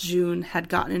upset that June had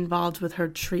gotten involved with her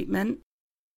treatment.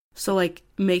 So like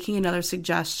making another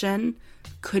suggestion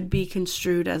could be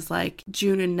construed as like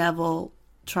June and Neville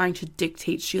trying to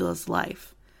dictate Sheila's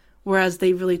life. Whereas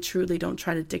they really truly don't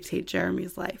try to dictate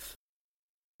Jeremy's life.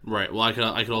 Right. Well, I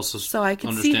could also So I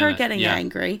could see her getting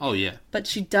angry. Oh, yeah. But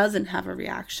she doesn't have a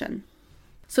reaction.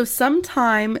 So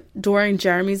sometime during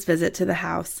Jeremy's visit to the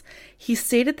house, he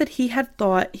stated that he had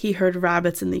thought he heard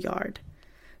rabbits in the yard.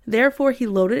 Therefore, he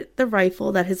loaded the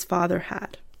rifle that his father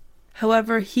had.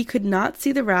 However, he could not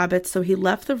see the rabbits, so he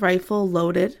left the rifle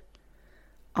loaded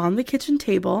on the kitchen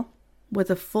table with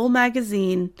a full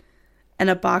magazine and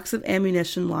a box of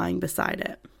ammunition lying beside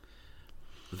it.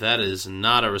 That is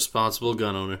not a responsible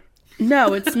gun owner.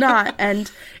 No, it's not. And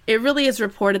it really is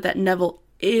reported that Neville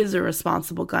is a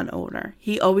responsible gun owner.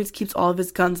 He always keeps all of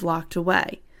his guns locked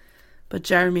away. But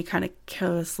Jeremy kind of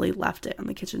carelessly left it on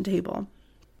the kitchen table.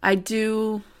 I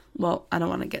don't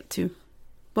want to get too...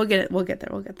 We'll get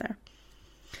there.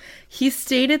 He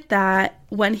stated that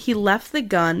when he left the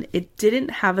gun, it didn't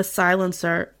have a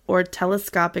silencer or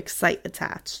telescopic sight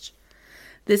attached.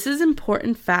 This is an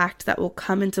important fact that will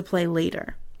come into play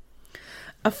later.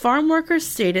 A farm worker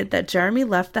stated that Jeremy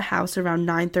left the house around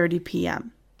 9:30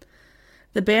 p.m.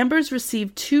 The Bambers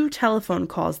received 2 telephone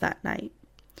calls that night.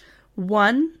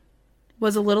 One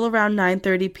was a little around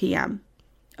 9:30 p.m.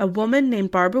 A woman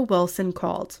named Barbara Wilson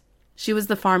called. She was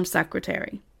the farm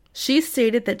secretary. She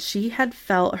stated that she had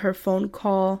felt her phone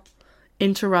call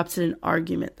interrupted an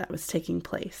argument that was taking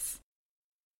place.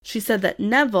 She said that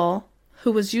Neville,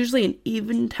 who was usually an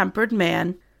even-tempered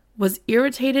man, was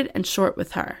irritated and short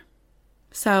with her.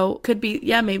 So, could be,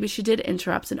 maybe she did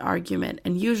interrupt an argument.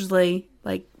 And usually,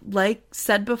 like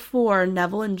said before,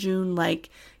 Neville and June like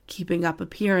keeping up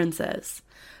appearances.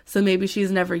 So maybe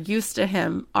she's never used to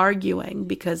him arguing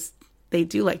because they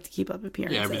do like to keep up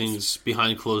appearances. Yeah, everything's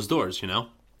behind closed doors, you know?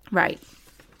 Right.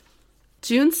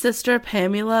 June's sister,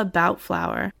 Pamela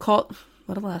Boutflower, called...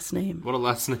 What a last name. What a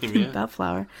last name, yeah.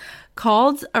 Boutflower.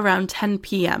 Called around 10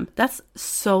 p.m. That's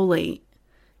so late.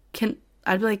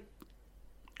 I'd be like...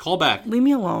 Call back. Leave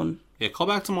me alone. Yeah, call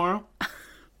back tomorrow.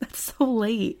 That's so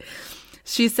late.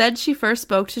 She said she first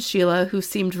spoke to Sheila, who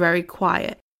seemed very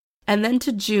quiet, and then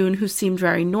to June, who seemed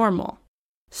very normal.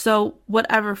 So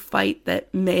whatever fight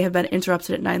that may have been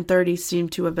interrupted at 9:30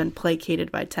 seemed to have been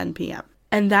placated by 10 p.m.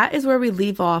 And that is where we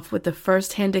leave off with the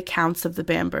first-hand accounts of the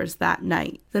Bambers that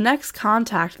night. The next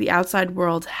contact the outside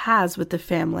world has with the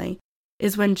family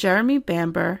is when Jeremy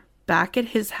Bamber, back at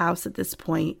his house at this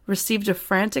point, received a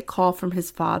frantic call from his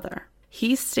father.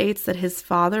 He states that his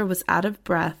father was out of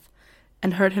breath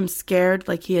and heard him scared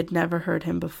like he had never heard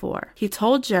him before. He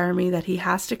told Jeremy that he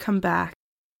has to come back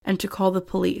and to call the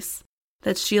police,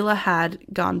 that Sheila had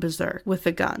gone berserk with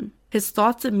a gun. His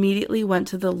thoughts immediately went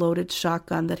to the loaded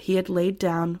shotgun that he had laid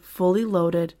down, fully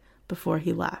loaded, before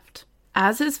he left.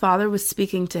 As his father was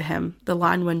speaking to him, the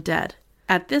line went dead.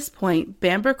 At this point,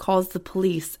 Bamber calls the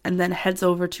police and then heads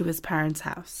over to his parents'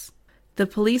 house. The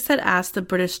police had asked the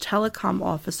British telecom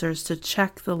officers to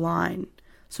check the line,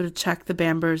 so to check the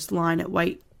Bambers' line at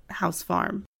White House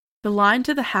Farm. The line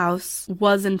to the house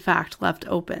was in fact left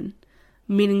open,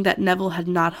 meaning that Neville had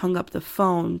not hung up the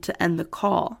phone to end the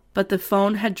call, but the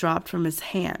phone had dropped from his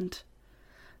hand.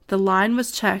 The line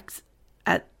was checked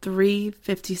at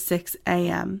 3:56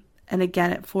 a.m. and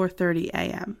again at 4:30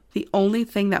 a.m. The only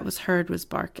thing that was heard was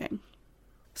barking.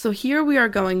 So here we are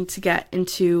going to get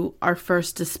into our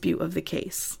first dispute of the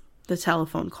case, the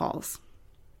telephone calls.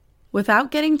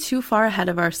 Without getting too far ahead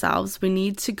of ourselves, we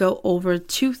need to go over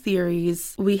 2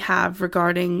 theories we have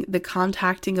regarding the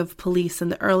contacting of police in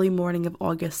the early morning of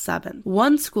August 7th.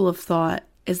 One school of thought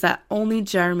is that only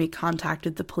Jeremy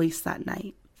contacted the police that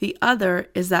night. The other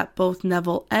is that both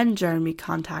Neville and Jeremy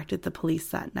contacted the police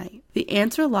that night. The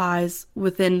answer lies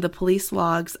within the police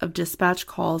logs of dispatch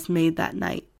calls made that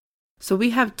night. So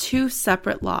we have two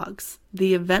separate logs,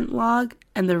 the event log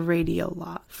and the radio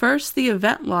log. First, the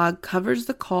event log covers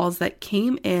the calls that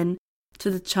came in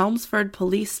to the Chelmsford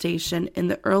police station in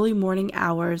the early morning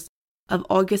hours of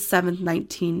August 7th,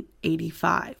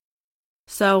 1985.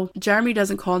 So Jeremy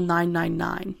doesn't call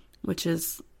 999, which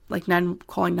is like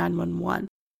calling 911.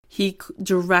 He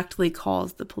directly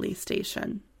calls the police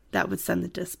station that would send the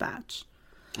dispatch.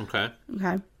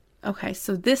 Okay,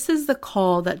 so this is the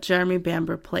call that Jeremy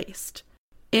Bamber placed.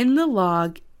 In the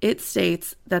log, it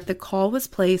states that the call was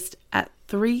placed at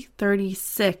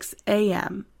 3:36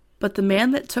 a.m., but the man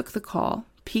that took the call,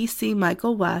 PC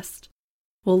Michael West,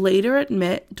 will later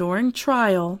admit during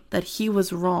trial that he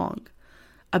was wrong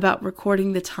about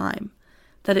recording the time,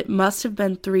 that it must have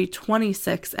been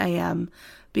 3:26 a.m.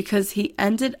 because he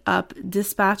ended up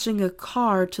dispatching a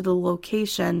car to the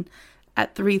location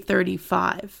at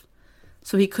 3:35.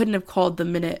 So he couldn't have called the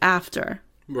minute after.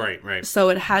 Right. So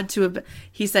it had to have,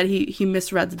 he said he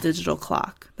misread the digital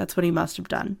clock. That's what he must have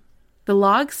done. The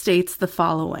log states the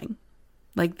following.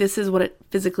 Like, this is what it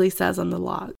physically says on the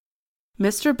log.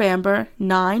 Mr. Bamber,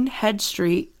 9 Head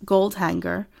Street,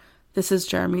 Goldhanger. This is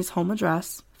Jeremy's home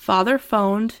address. Father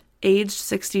phoned, aged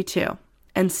 62,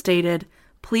 and stated,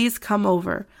 "Please come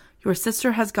over. Your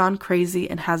sister has gone crazy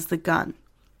and has the gun."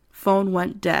 Phone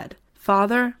went dead.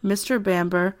 Father, Mr.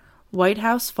 Bamber, White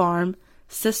House Farm.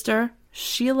 Sister,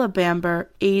 Sheila Bamber,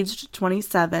 aged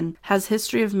 27, has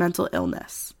history of mental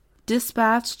illness.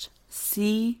 Dispatched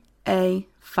CA5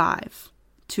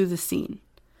 to the scene.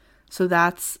 So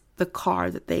that's the car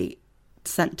that they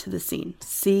sent to the scene.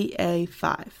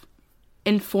 CA5.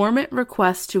 Informant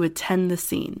request to attend the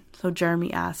scene. So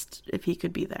Jeremy asked if he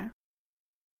could be there.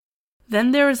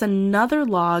 Then there is another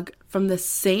log from the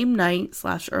same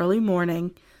night/early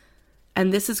morning,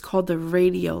 and this is called the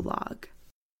radio log.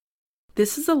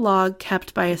 This is a log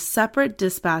kept by a separate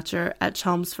dispatcher at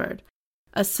Chelmsford,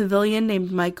 a civilian named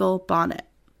Michael Bonnet.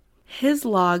 His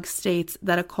log states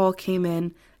that a call came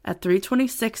in at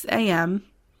 3:26 a.m.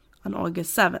 on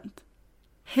August 7th.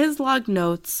 His log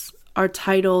notes are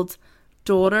titled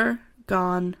 "Daughter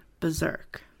Gone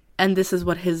Berserk," and this is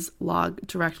what his log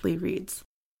directly reads.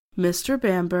 Mr.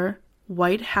 Bamber,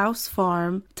 White House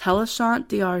Farm, Teleshant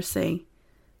DRC.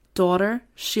 Daughter,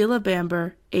 Sheila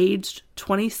Bamber, aged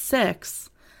 26,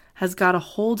 has got a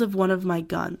hold of one of my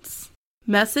guns.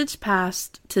 Message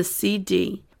passed to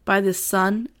CD by the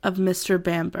son of Mr.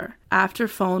 Bamber after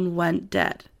phone went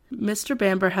dead. Mr.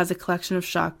 Bamber has a collection of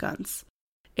shotguns.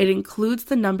 It includes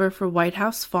the number for White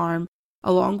House Farm,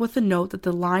 along with a note that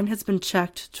the line has been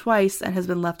checked twice and has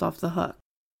been left off the hook.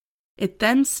 It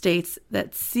then states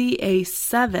that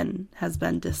CA7 has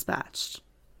been dispatched.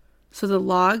 So the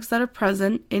logs that are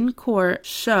present in court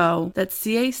show that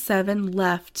CA7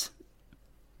 left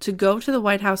to go to the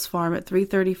White House Farm at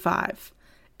 3:35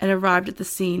 and arrived at the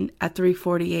scene at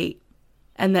 3:48,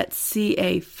 and that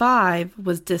CA5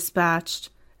 was dispatched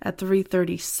at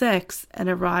 3:36 and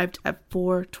arrived at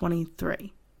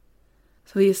 4:23.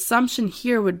 So the assumption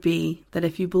here would be that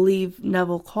if you believe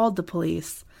Neville called the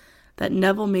police, that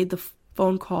Neville made the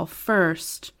phone call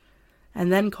first and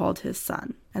then called his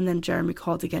son, and then Jeremy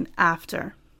called again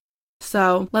after.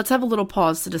 So let's have a little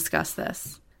pause to discuss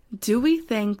this. Do we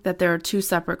think that there are two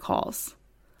separate calls?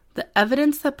 The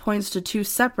evidence that points to two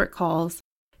separate calls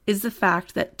is the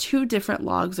fact that two different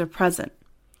logs are present.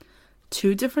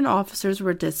 Two different officers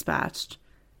were dispatched,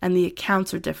 and the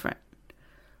accounts are different.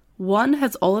 One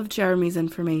has all of Jeremy's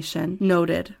information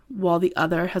noted, while the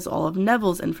other has all of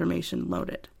Neville's information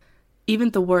loaded.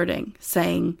 Even the wording,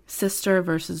 saying sister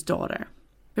versus daughter.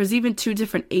 There's even two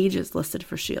different ages listed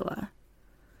for Sheila.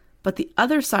 But the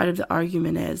other side of the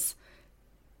argument is,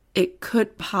 it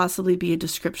could possibly be a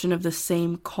description of the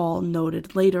same call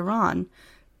noted later on,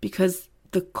 because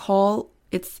the call,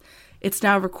 it's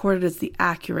now recorded as the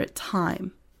accurate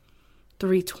time,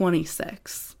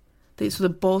 3:26. So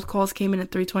both calls came in at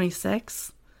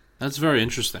 3:26? That's very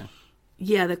interesting.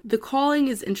 Yeah, the calling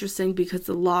is interesting because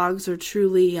the logs are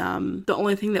truly the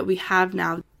only thing that we have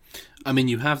now. I mean,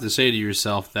 you have to say to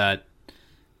yourself that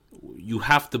you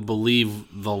have to believe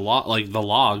the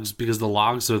logs, because the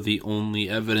logs are the only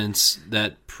evidence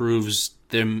that proves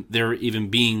there even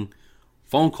being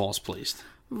phone calls placed.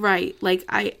 Right. Like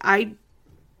I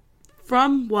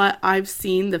from what I've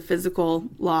seen, the physical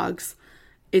logs,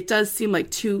 it does seem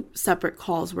like two separate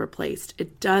calls were placed.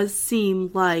 It does seem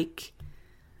like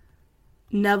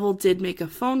Neville did make a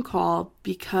phone call,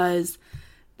 because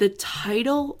the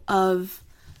title of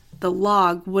the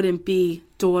log wouldn't be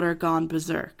Daughter Gone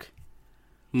Berserk.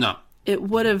 No. It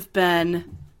would have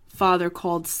been Father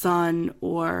Called Son,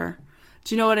 or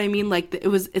do you know what I mean? Like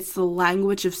it's the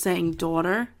language of saying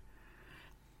daughter.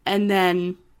 And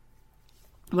then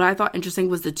what I thought interesting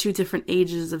was the two different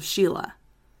ages of Sheila.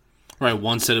 Right,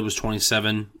 one said it was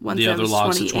 27, One the said other it was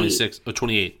log said 28. 26, or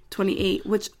 28. 28,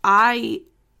 which I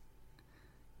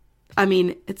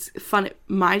mean, it's funny.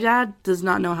 My dad does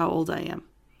not know how old I am.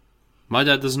 My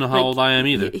dad doesn't know how old I am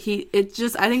either. I think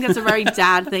that's a very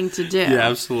dad thing to do. Yeah,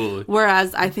 absolutely.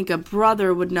 Whereas I think a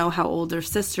brother would know how old their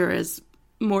sister is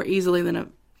more easily than a...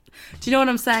 Do you know what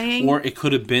I'm saying? Or it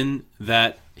could have been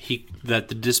that the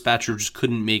dispatcher just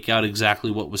couldn't make out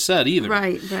exactly what was said either.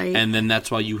 Right. And then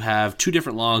that's why you have two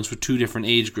different logs with two different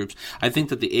age groups. I think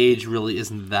that the age really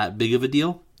isn't that big of a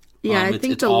deal. Yeah, I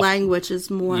think the language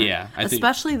is more... Yeah,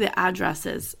 especially the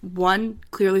addresses. One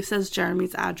clearly says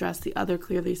Jeremy's address. The other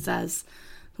clearly says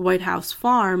the White House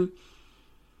farm.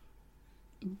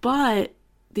 But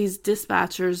these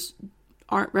dispatchers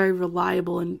aren't very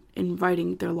reliable in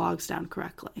writing their logs down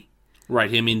correctly.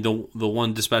 Right. I mean, the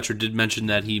one dispatcher did mention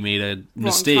that he made a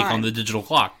mistake on the digital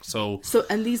clock. So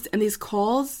and these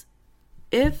calls,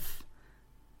 if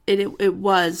it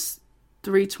was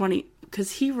 3:20,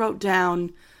 because he wrote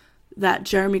down that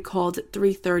Jeremy called at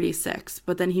 3:36,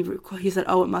 but then he said,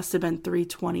 "Oh, it must have been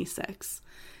 3:26."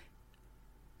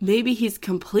 Maybe he's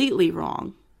completely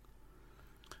wrong.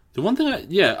 The one thing,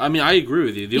 I agree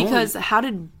with you. Because how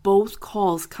did both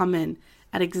calls come in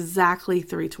at exactly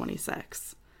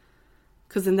 3:26?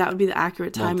 Because then that would be the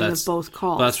accurate timing of both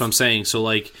calls. That's what I'm saying. So,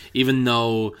 like, even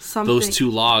though those two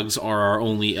logs are our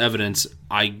only evidence,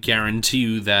 I guarantee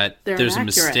you that there's a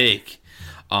mistake.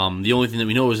 The only thing that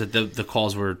we know is that the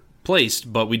calls were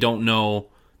placed, but we don't know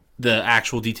the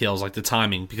actual details, like the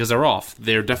timing, because they're off.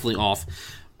 They're definitely off.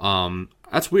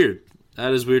 That's weird.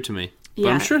 That is weird to me. But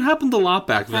I'm sure it happened a lot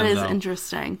back then, though. That is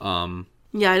interesting.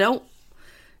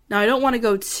 I don't want to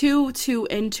go too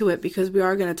into it because we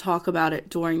are going to talk about it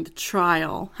during the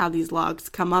trial, how these logs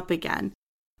come up again.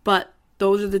 But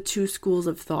those are the two schools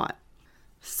of thought.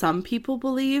 Some people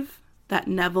believe that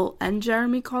Neville and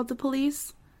Jeremy called the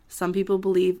police. Some people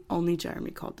believe only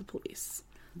Jeremy called the police.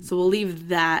 So we'll leave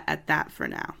that at that for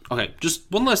now. Okay, just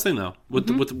one last thing though with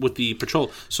the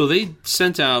patrol. So they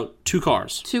sent out two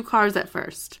cars. Two cars at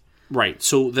first. Right.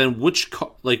 So then, which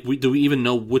car? Like, do we even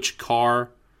know which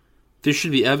car? There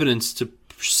should be evidence to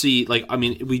see. Like, I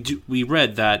mean, we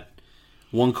read that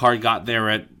one car got there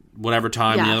at whatever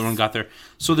time, the other one got there.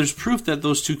 So there's proof that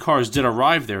those two cars did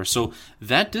arrive there. So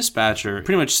that dispatcher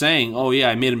pretty much saying, "Oh yeah,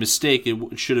 I made a mistake.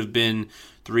 It should have been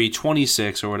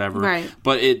 3:26 or whatever." Right.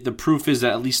 But the proof is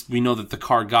that at least we know that the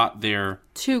car got there.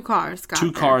 Two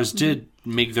cars did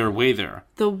make their way there.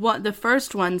 The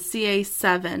first one,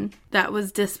 CA7, that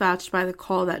was dispatched by the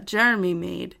call that Jeremy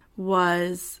made,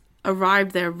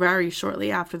 arrived there very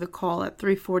shortly after the call at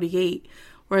 3:48,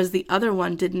 whereas the other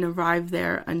one didn't arrive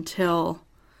there until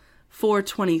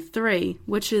 4:23,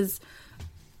 which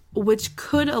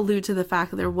could allude to the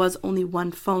fact that there was only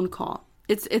one phone call.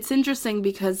 It's interesting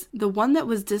because the one that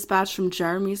was dispatched from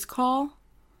Jeremy's call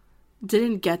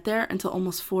didn't get there until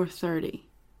almost 4:30.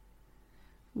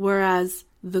 Whereas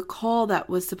the call that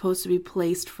was supposed to be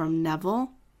placed from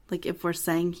Neville, like if we're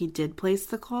saying he did place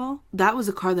the call, that was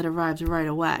a car that arrived right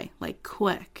away, like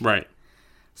quick. Right.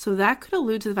 So that could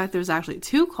allude to the fact there's actually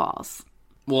two calls.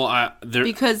 Well,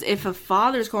 because if a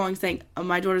father's calling saying, "Oh,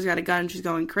 my daughter's got a gun and she's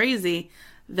going crazy,"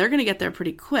 they're going to get there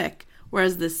pretty quick.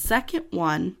 Whereas the second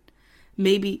one,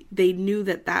 maybe they knew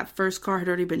that first car had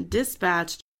already been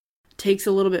dispatched, takes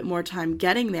a little bit more time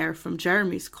getting there from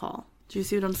Jeremy's call. Do you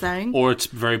see what I'm saying? Or it's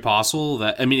very possible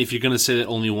that, I mean, if you're going to say that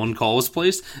only one call was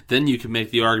placed, then you can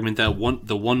make the argument that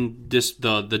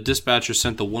the dispatcher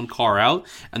sent the one car out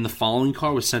and the following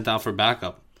car was sent out for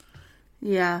backup.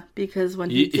 Yeah, because when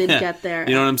he did get there,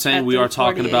 you know what I'm saying? We are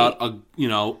talking about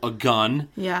a gun.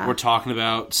 Yeah. We're talking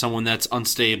about someone that's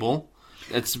unstable.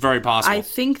 It's very possible. I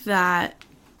think that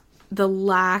the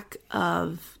lack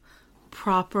of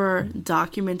proper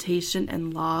documentation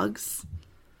and logs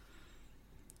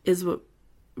is what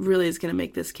really is going to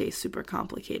make this case super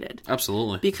complicated.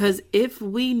 Absolutely. Because if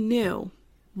we knew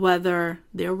whether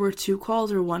there were two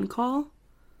calls or one call,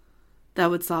 that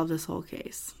would solve this whole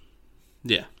case.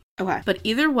 Yeah. Okay. But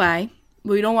either way,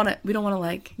 we don't want to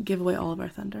like give away all of our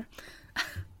thunder.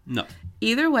 No.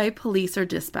 Either way, police are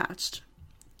dispatched.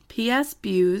 PS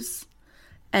Buse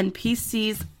and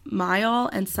PCs Mayall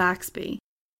and Saxby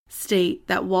state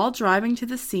that while driving to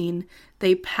the scene,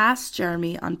 they passed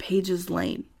Jeremy on Page's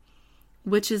Lane,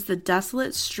 which is the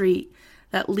desolate street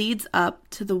that leads up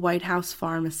to the White House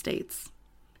farm estates.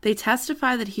 They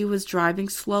testify that he was driving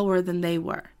slower than they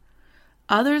were.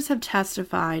 Others have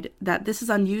testified that this is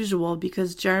unusual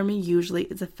because Jeremy usually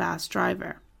is a fast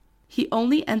driver. He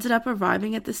only ended up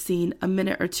arriving at the scene a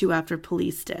minute or two after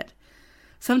police did.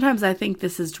 Sometimes I think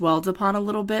this is dwelled upon a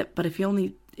little bit, but if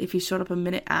he showed up a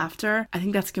minute after, I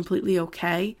think that's completely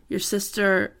okay. Your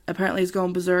sister apparently is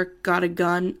going berserk, got a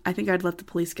gun. I think I'd let the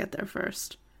police get there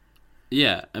first.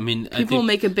 Yeah, I mean, people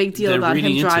make a big deal about him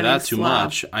driving slow. They're reading into that too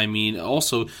much. I mean,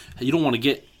 also, you don't want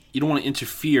to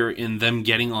interfere in them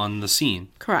getting on the scene.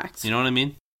 Correct. You know what I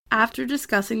mean? After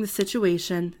discussing the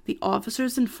situation, the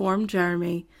officers informed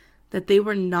Jeremy that they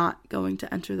were not going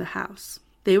to enter the house.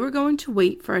 They were going to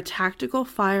wait for a tactical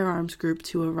firearms group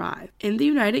to arrive. In the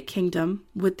United Kingdom,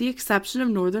 with the exception of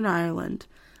Northern Ireland,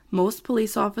 most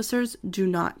police officers do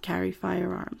not carry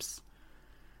firearms.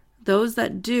 Those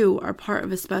that do are part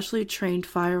of a specially trained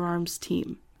firearms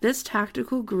team. This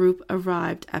tactical group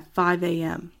arrived at 5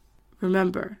 a.m.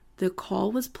 Remember, the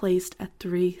call was placed at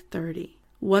 3:30.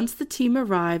 Once the team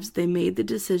arrives, they made the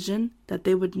decision that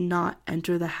they would not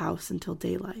enter the house until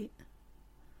daylight.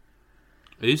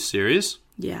 Are you serious?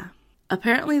 Yeah.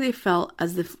 Apparently they felt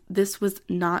as if this was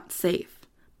not safe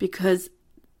because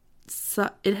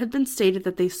it had been stated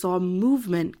that they saw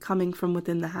movement coming from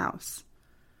within the house.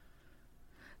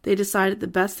 They decided the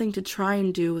best thing to try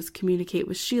and do was communicate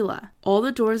with Sheila. All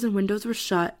the doors and windows were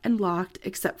shut and locked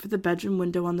except for the bedroom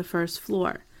window on the first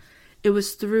floor. It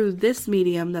was through this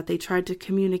medium that they tried to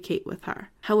communicate with her.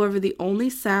 However, the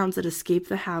only sounds that escaped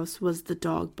the house was the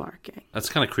dog barking. That's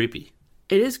kind of creepy.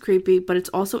 It is creepy, but it's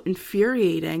also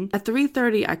infuriating. At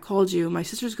 3:30, I called you. My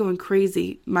sister's going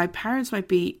crazy. My parents might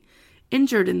be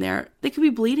injured in there. They could be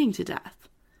bleeding to death.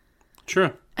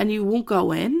 Sure. And you won't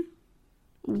go in?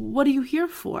 What are you here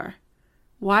for?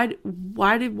 Why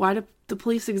do the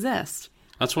police exist?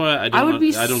 That's why I would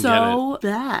be so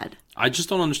bad. I just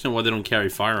don't understand why they don't carry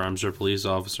firearms or police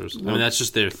officers. I mean, that's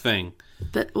just their thing.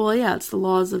 Well, yeah, it's the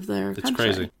laws of their country. It's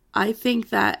crazy. I think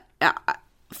that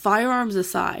firearms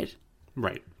aside,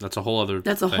 right? That's a whole other.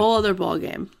 That's a whole other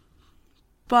ballgame.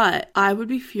 But I would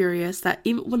be furious that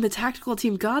even when the tactical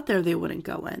team got there, they wouldn't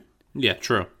go in. Yeah,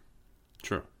 true.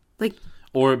 Like.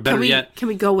 Or better yet, can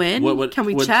we go in? Can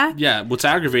we check? Yeah, what's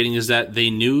aggravating is that they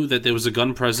knew that there was a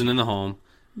gun present in the home,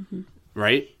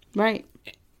 right? Right.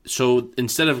 So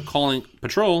instead of calling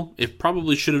patrol, it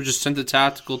probably should have just sent the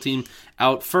tactical team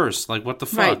out first. Like, what the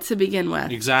fuck? Right, to begin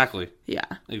with. Exactly.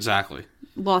 Yeah. Exactly.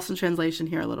 Lost in translation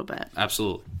here a little bit.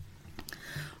 Absolutely.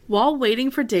 While waiting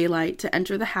for daylight to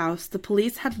enter the house, the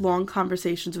police had long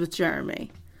conversations with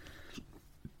Jeremy.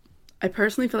 I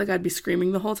personally feel like I'd be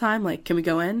screaming the whole time, like, can we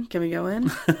go in? Can we go in?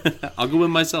 I'll go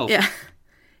in myself. Yeah.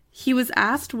 He was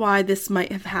asked why this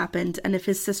might have happened and if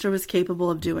his sister was capable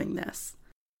of doing this.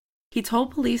 He told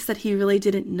police that he really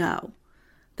didn't know,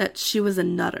 that she was a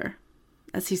nutter,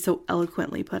 as he so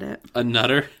eloquently put it. A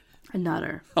nutter? A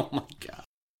nutter. Oh my God.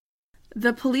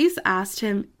 The police asked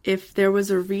him if there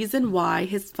was a reason why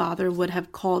his father would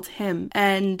have called him,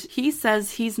 and he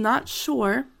says he's not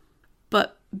sure,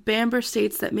 but Bamber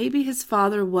states that maybe his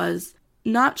father was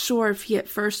not sure if he at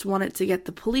first wanted to get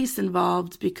the police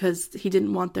involved because he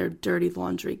didn't want their dirty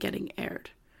laundry getting aired.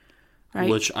 Right?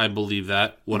 Which I believe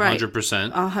that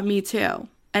 100%. Right. Me too.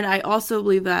 And I also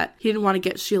believe that he didn't want to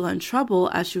get Sheila in trouble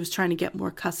as she was trying to get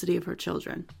more custody of her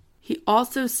children. He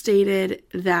also stated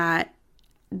that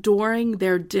during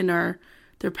their dinner,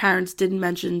 their parents didn't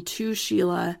mention to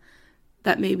Sheila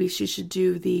that maybe she should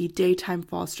do the daytime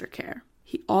foster care.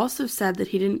 He also said that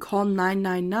he didn't call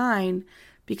 999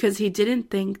 because he didn't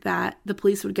think that the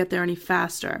police would get there any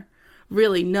faster.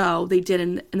 Really, no, they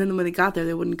didn't. And then when they got there,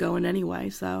 they wouldn't go in anyway,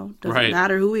 so it doesn't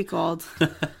matter who he called.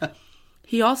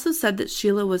 He also said that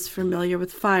Sheila was familiar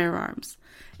with firearms.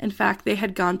 In fact, they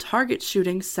had gone target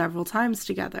shooting several times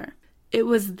together. It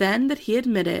was then that he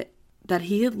admitted that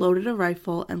he had loaded a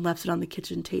rifle and left it on the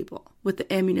kitchen table with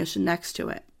the ammunition next to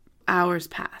it. Hours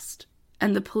passed,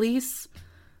 and the police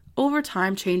over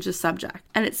time changed the subject.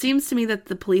 And it seems to me that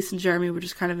the police and Jeremy were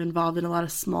just kind of involved in a lot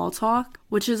of small talk,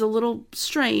 which is a little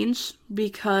strange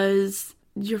because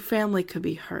your family could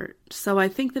be hurt. So I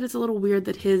think that it's a little weird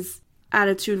that his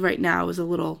attitude right now is a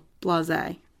little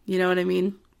blasé. You know what I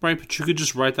mean? Right, but you could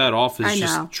just write that off as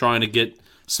just trying to get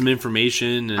some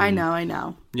information. And, I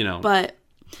know. You know. But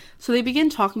so they begin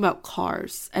talking about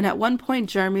cars. And at one point,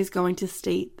 Jeremy's going to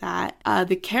state that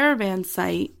the caravan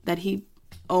site that he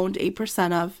owned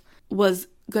 8% of was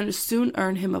going to soon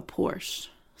earn him a Porsche.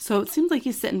 So it seems like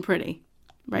he's sitting pretty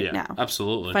right now.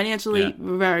 Absolutely. Financially,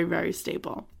 very, very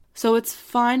stable. So it's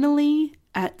finally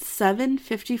at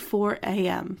 7:54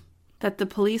 a.m. that the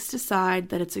police decide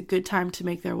that it's a good time to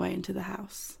make their way into the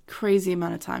house. Crazy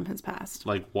amount of time has passed.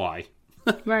 Like, why?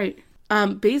 Right.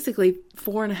 Basically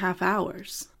 4.5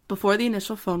 hours before the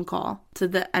initial phone call to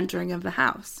the entering of the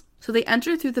house. So they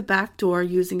enter through the back door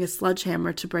using a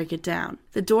sledgehammer to break it down.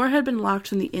 The door had been locked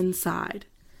from the inside.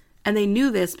 And they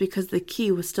knew this because the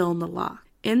key was still in the lock.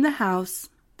 In the house,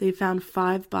 they found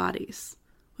 5 bodies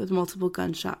with multiple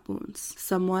gunshot wounds.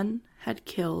 Someone had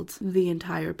killed the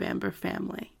entire Bamber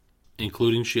family.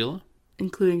 Including Sheila?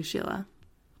 Including Sheila.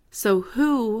 So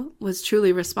who was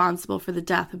truly responsible for the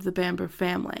death of the Bamber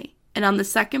family? And on the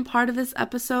second part of this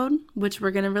episode, which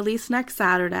we're going to release next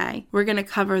Saturday, we're going to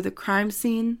cover the crime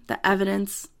scene, the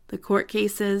evidence, the court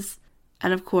cases,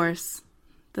 and of course,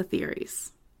 the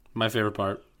theories. My favorite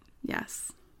part.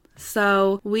 Yes.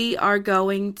 So we are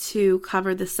going to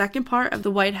cover the second part of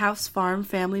the White House Farm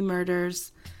family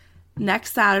murders.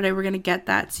 Next Saturday, we're going to get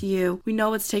that to you. We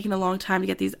know it's taken a long time to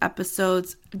get these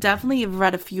episodes. Definitely have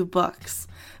read a few books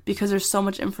because there's so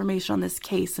much information on this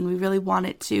case, and we really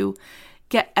wanted to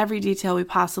get every detail we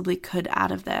possibly could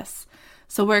out of this.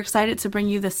 So we're excited to bring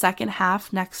you the second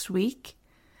half next week.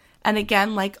 And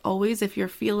again, like always, if you're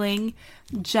feeling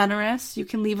generous, you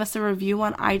can leave us a review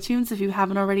on iTunes if you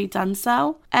haven't already done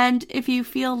so. And if you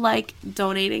feel like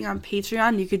donating on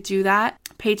Patreon, you could do that.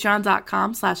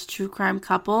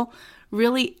 Patreon.com/truecrimecouple.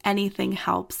 Really, anything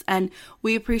helps. And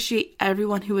we appreciate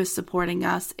everyone who is supporting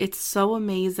us. It's so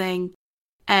amazing.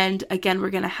 And again, we're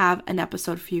going to have an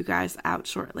episode for you guys out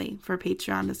shortly for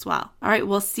Patreon as well. All right,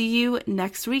 we'll see you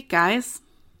next week, guys.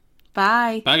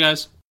 Bye. Bye, guys.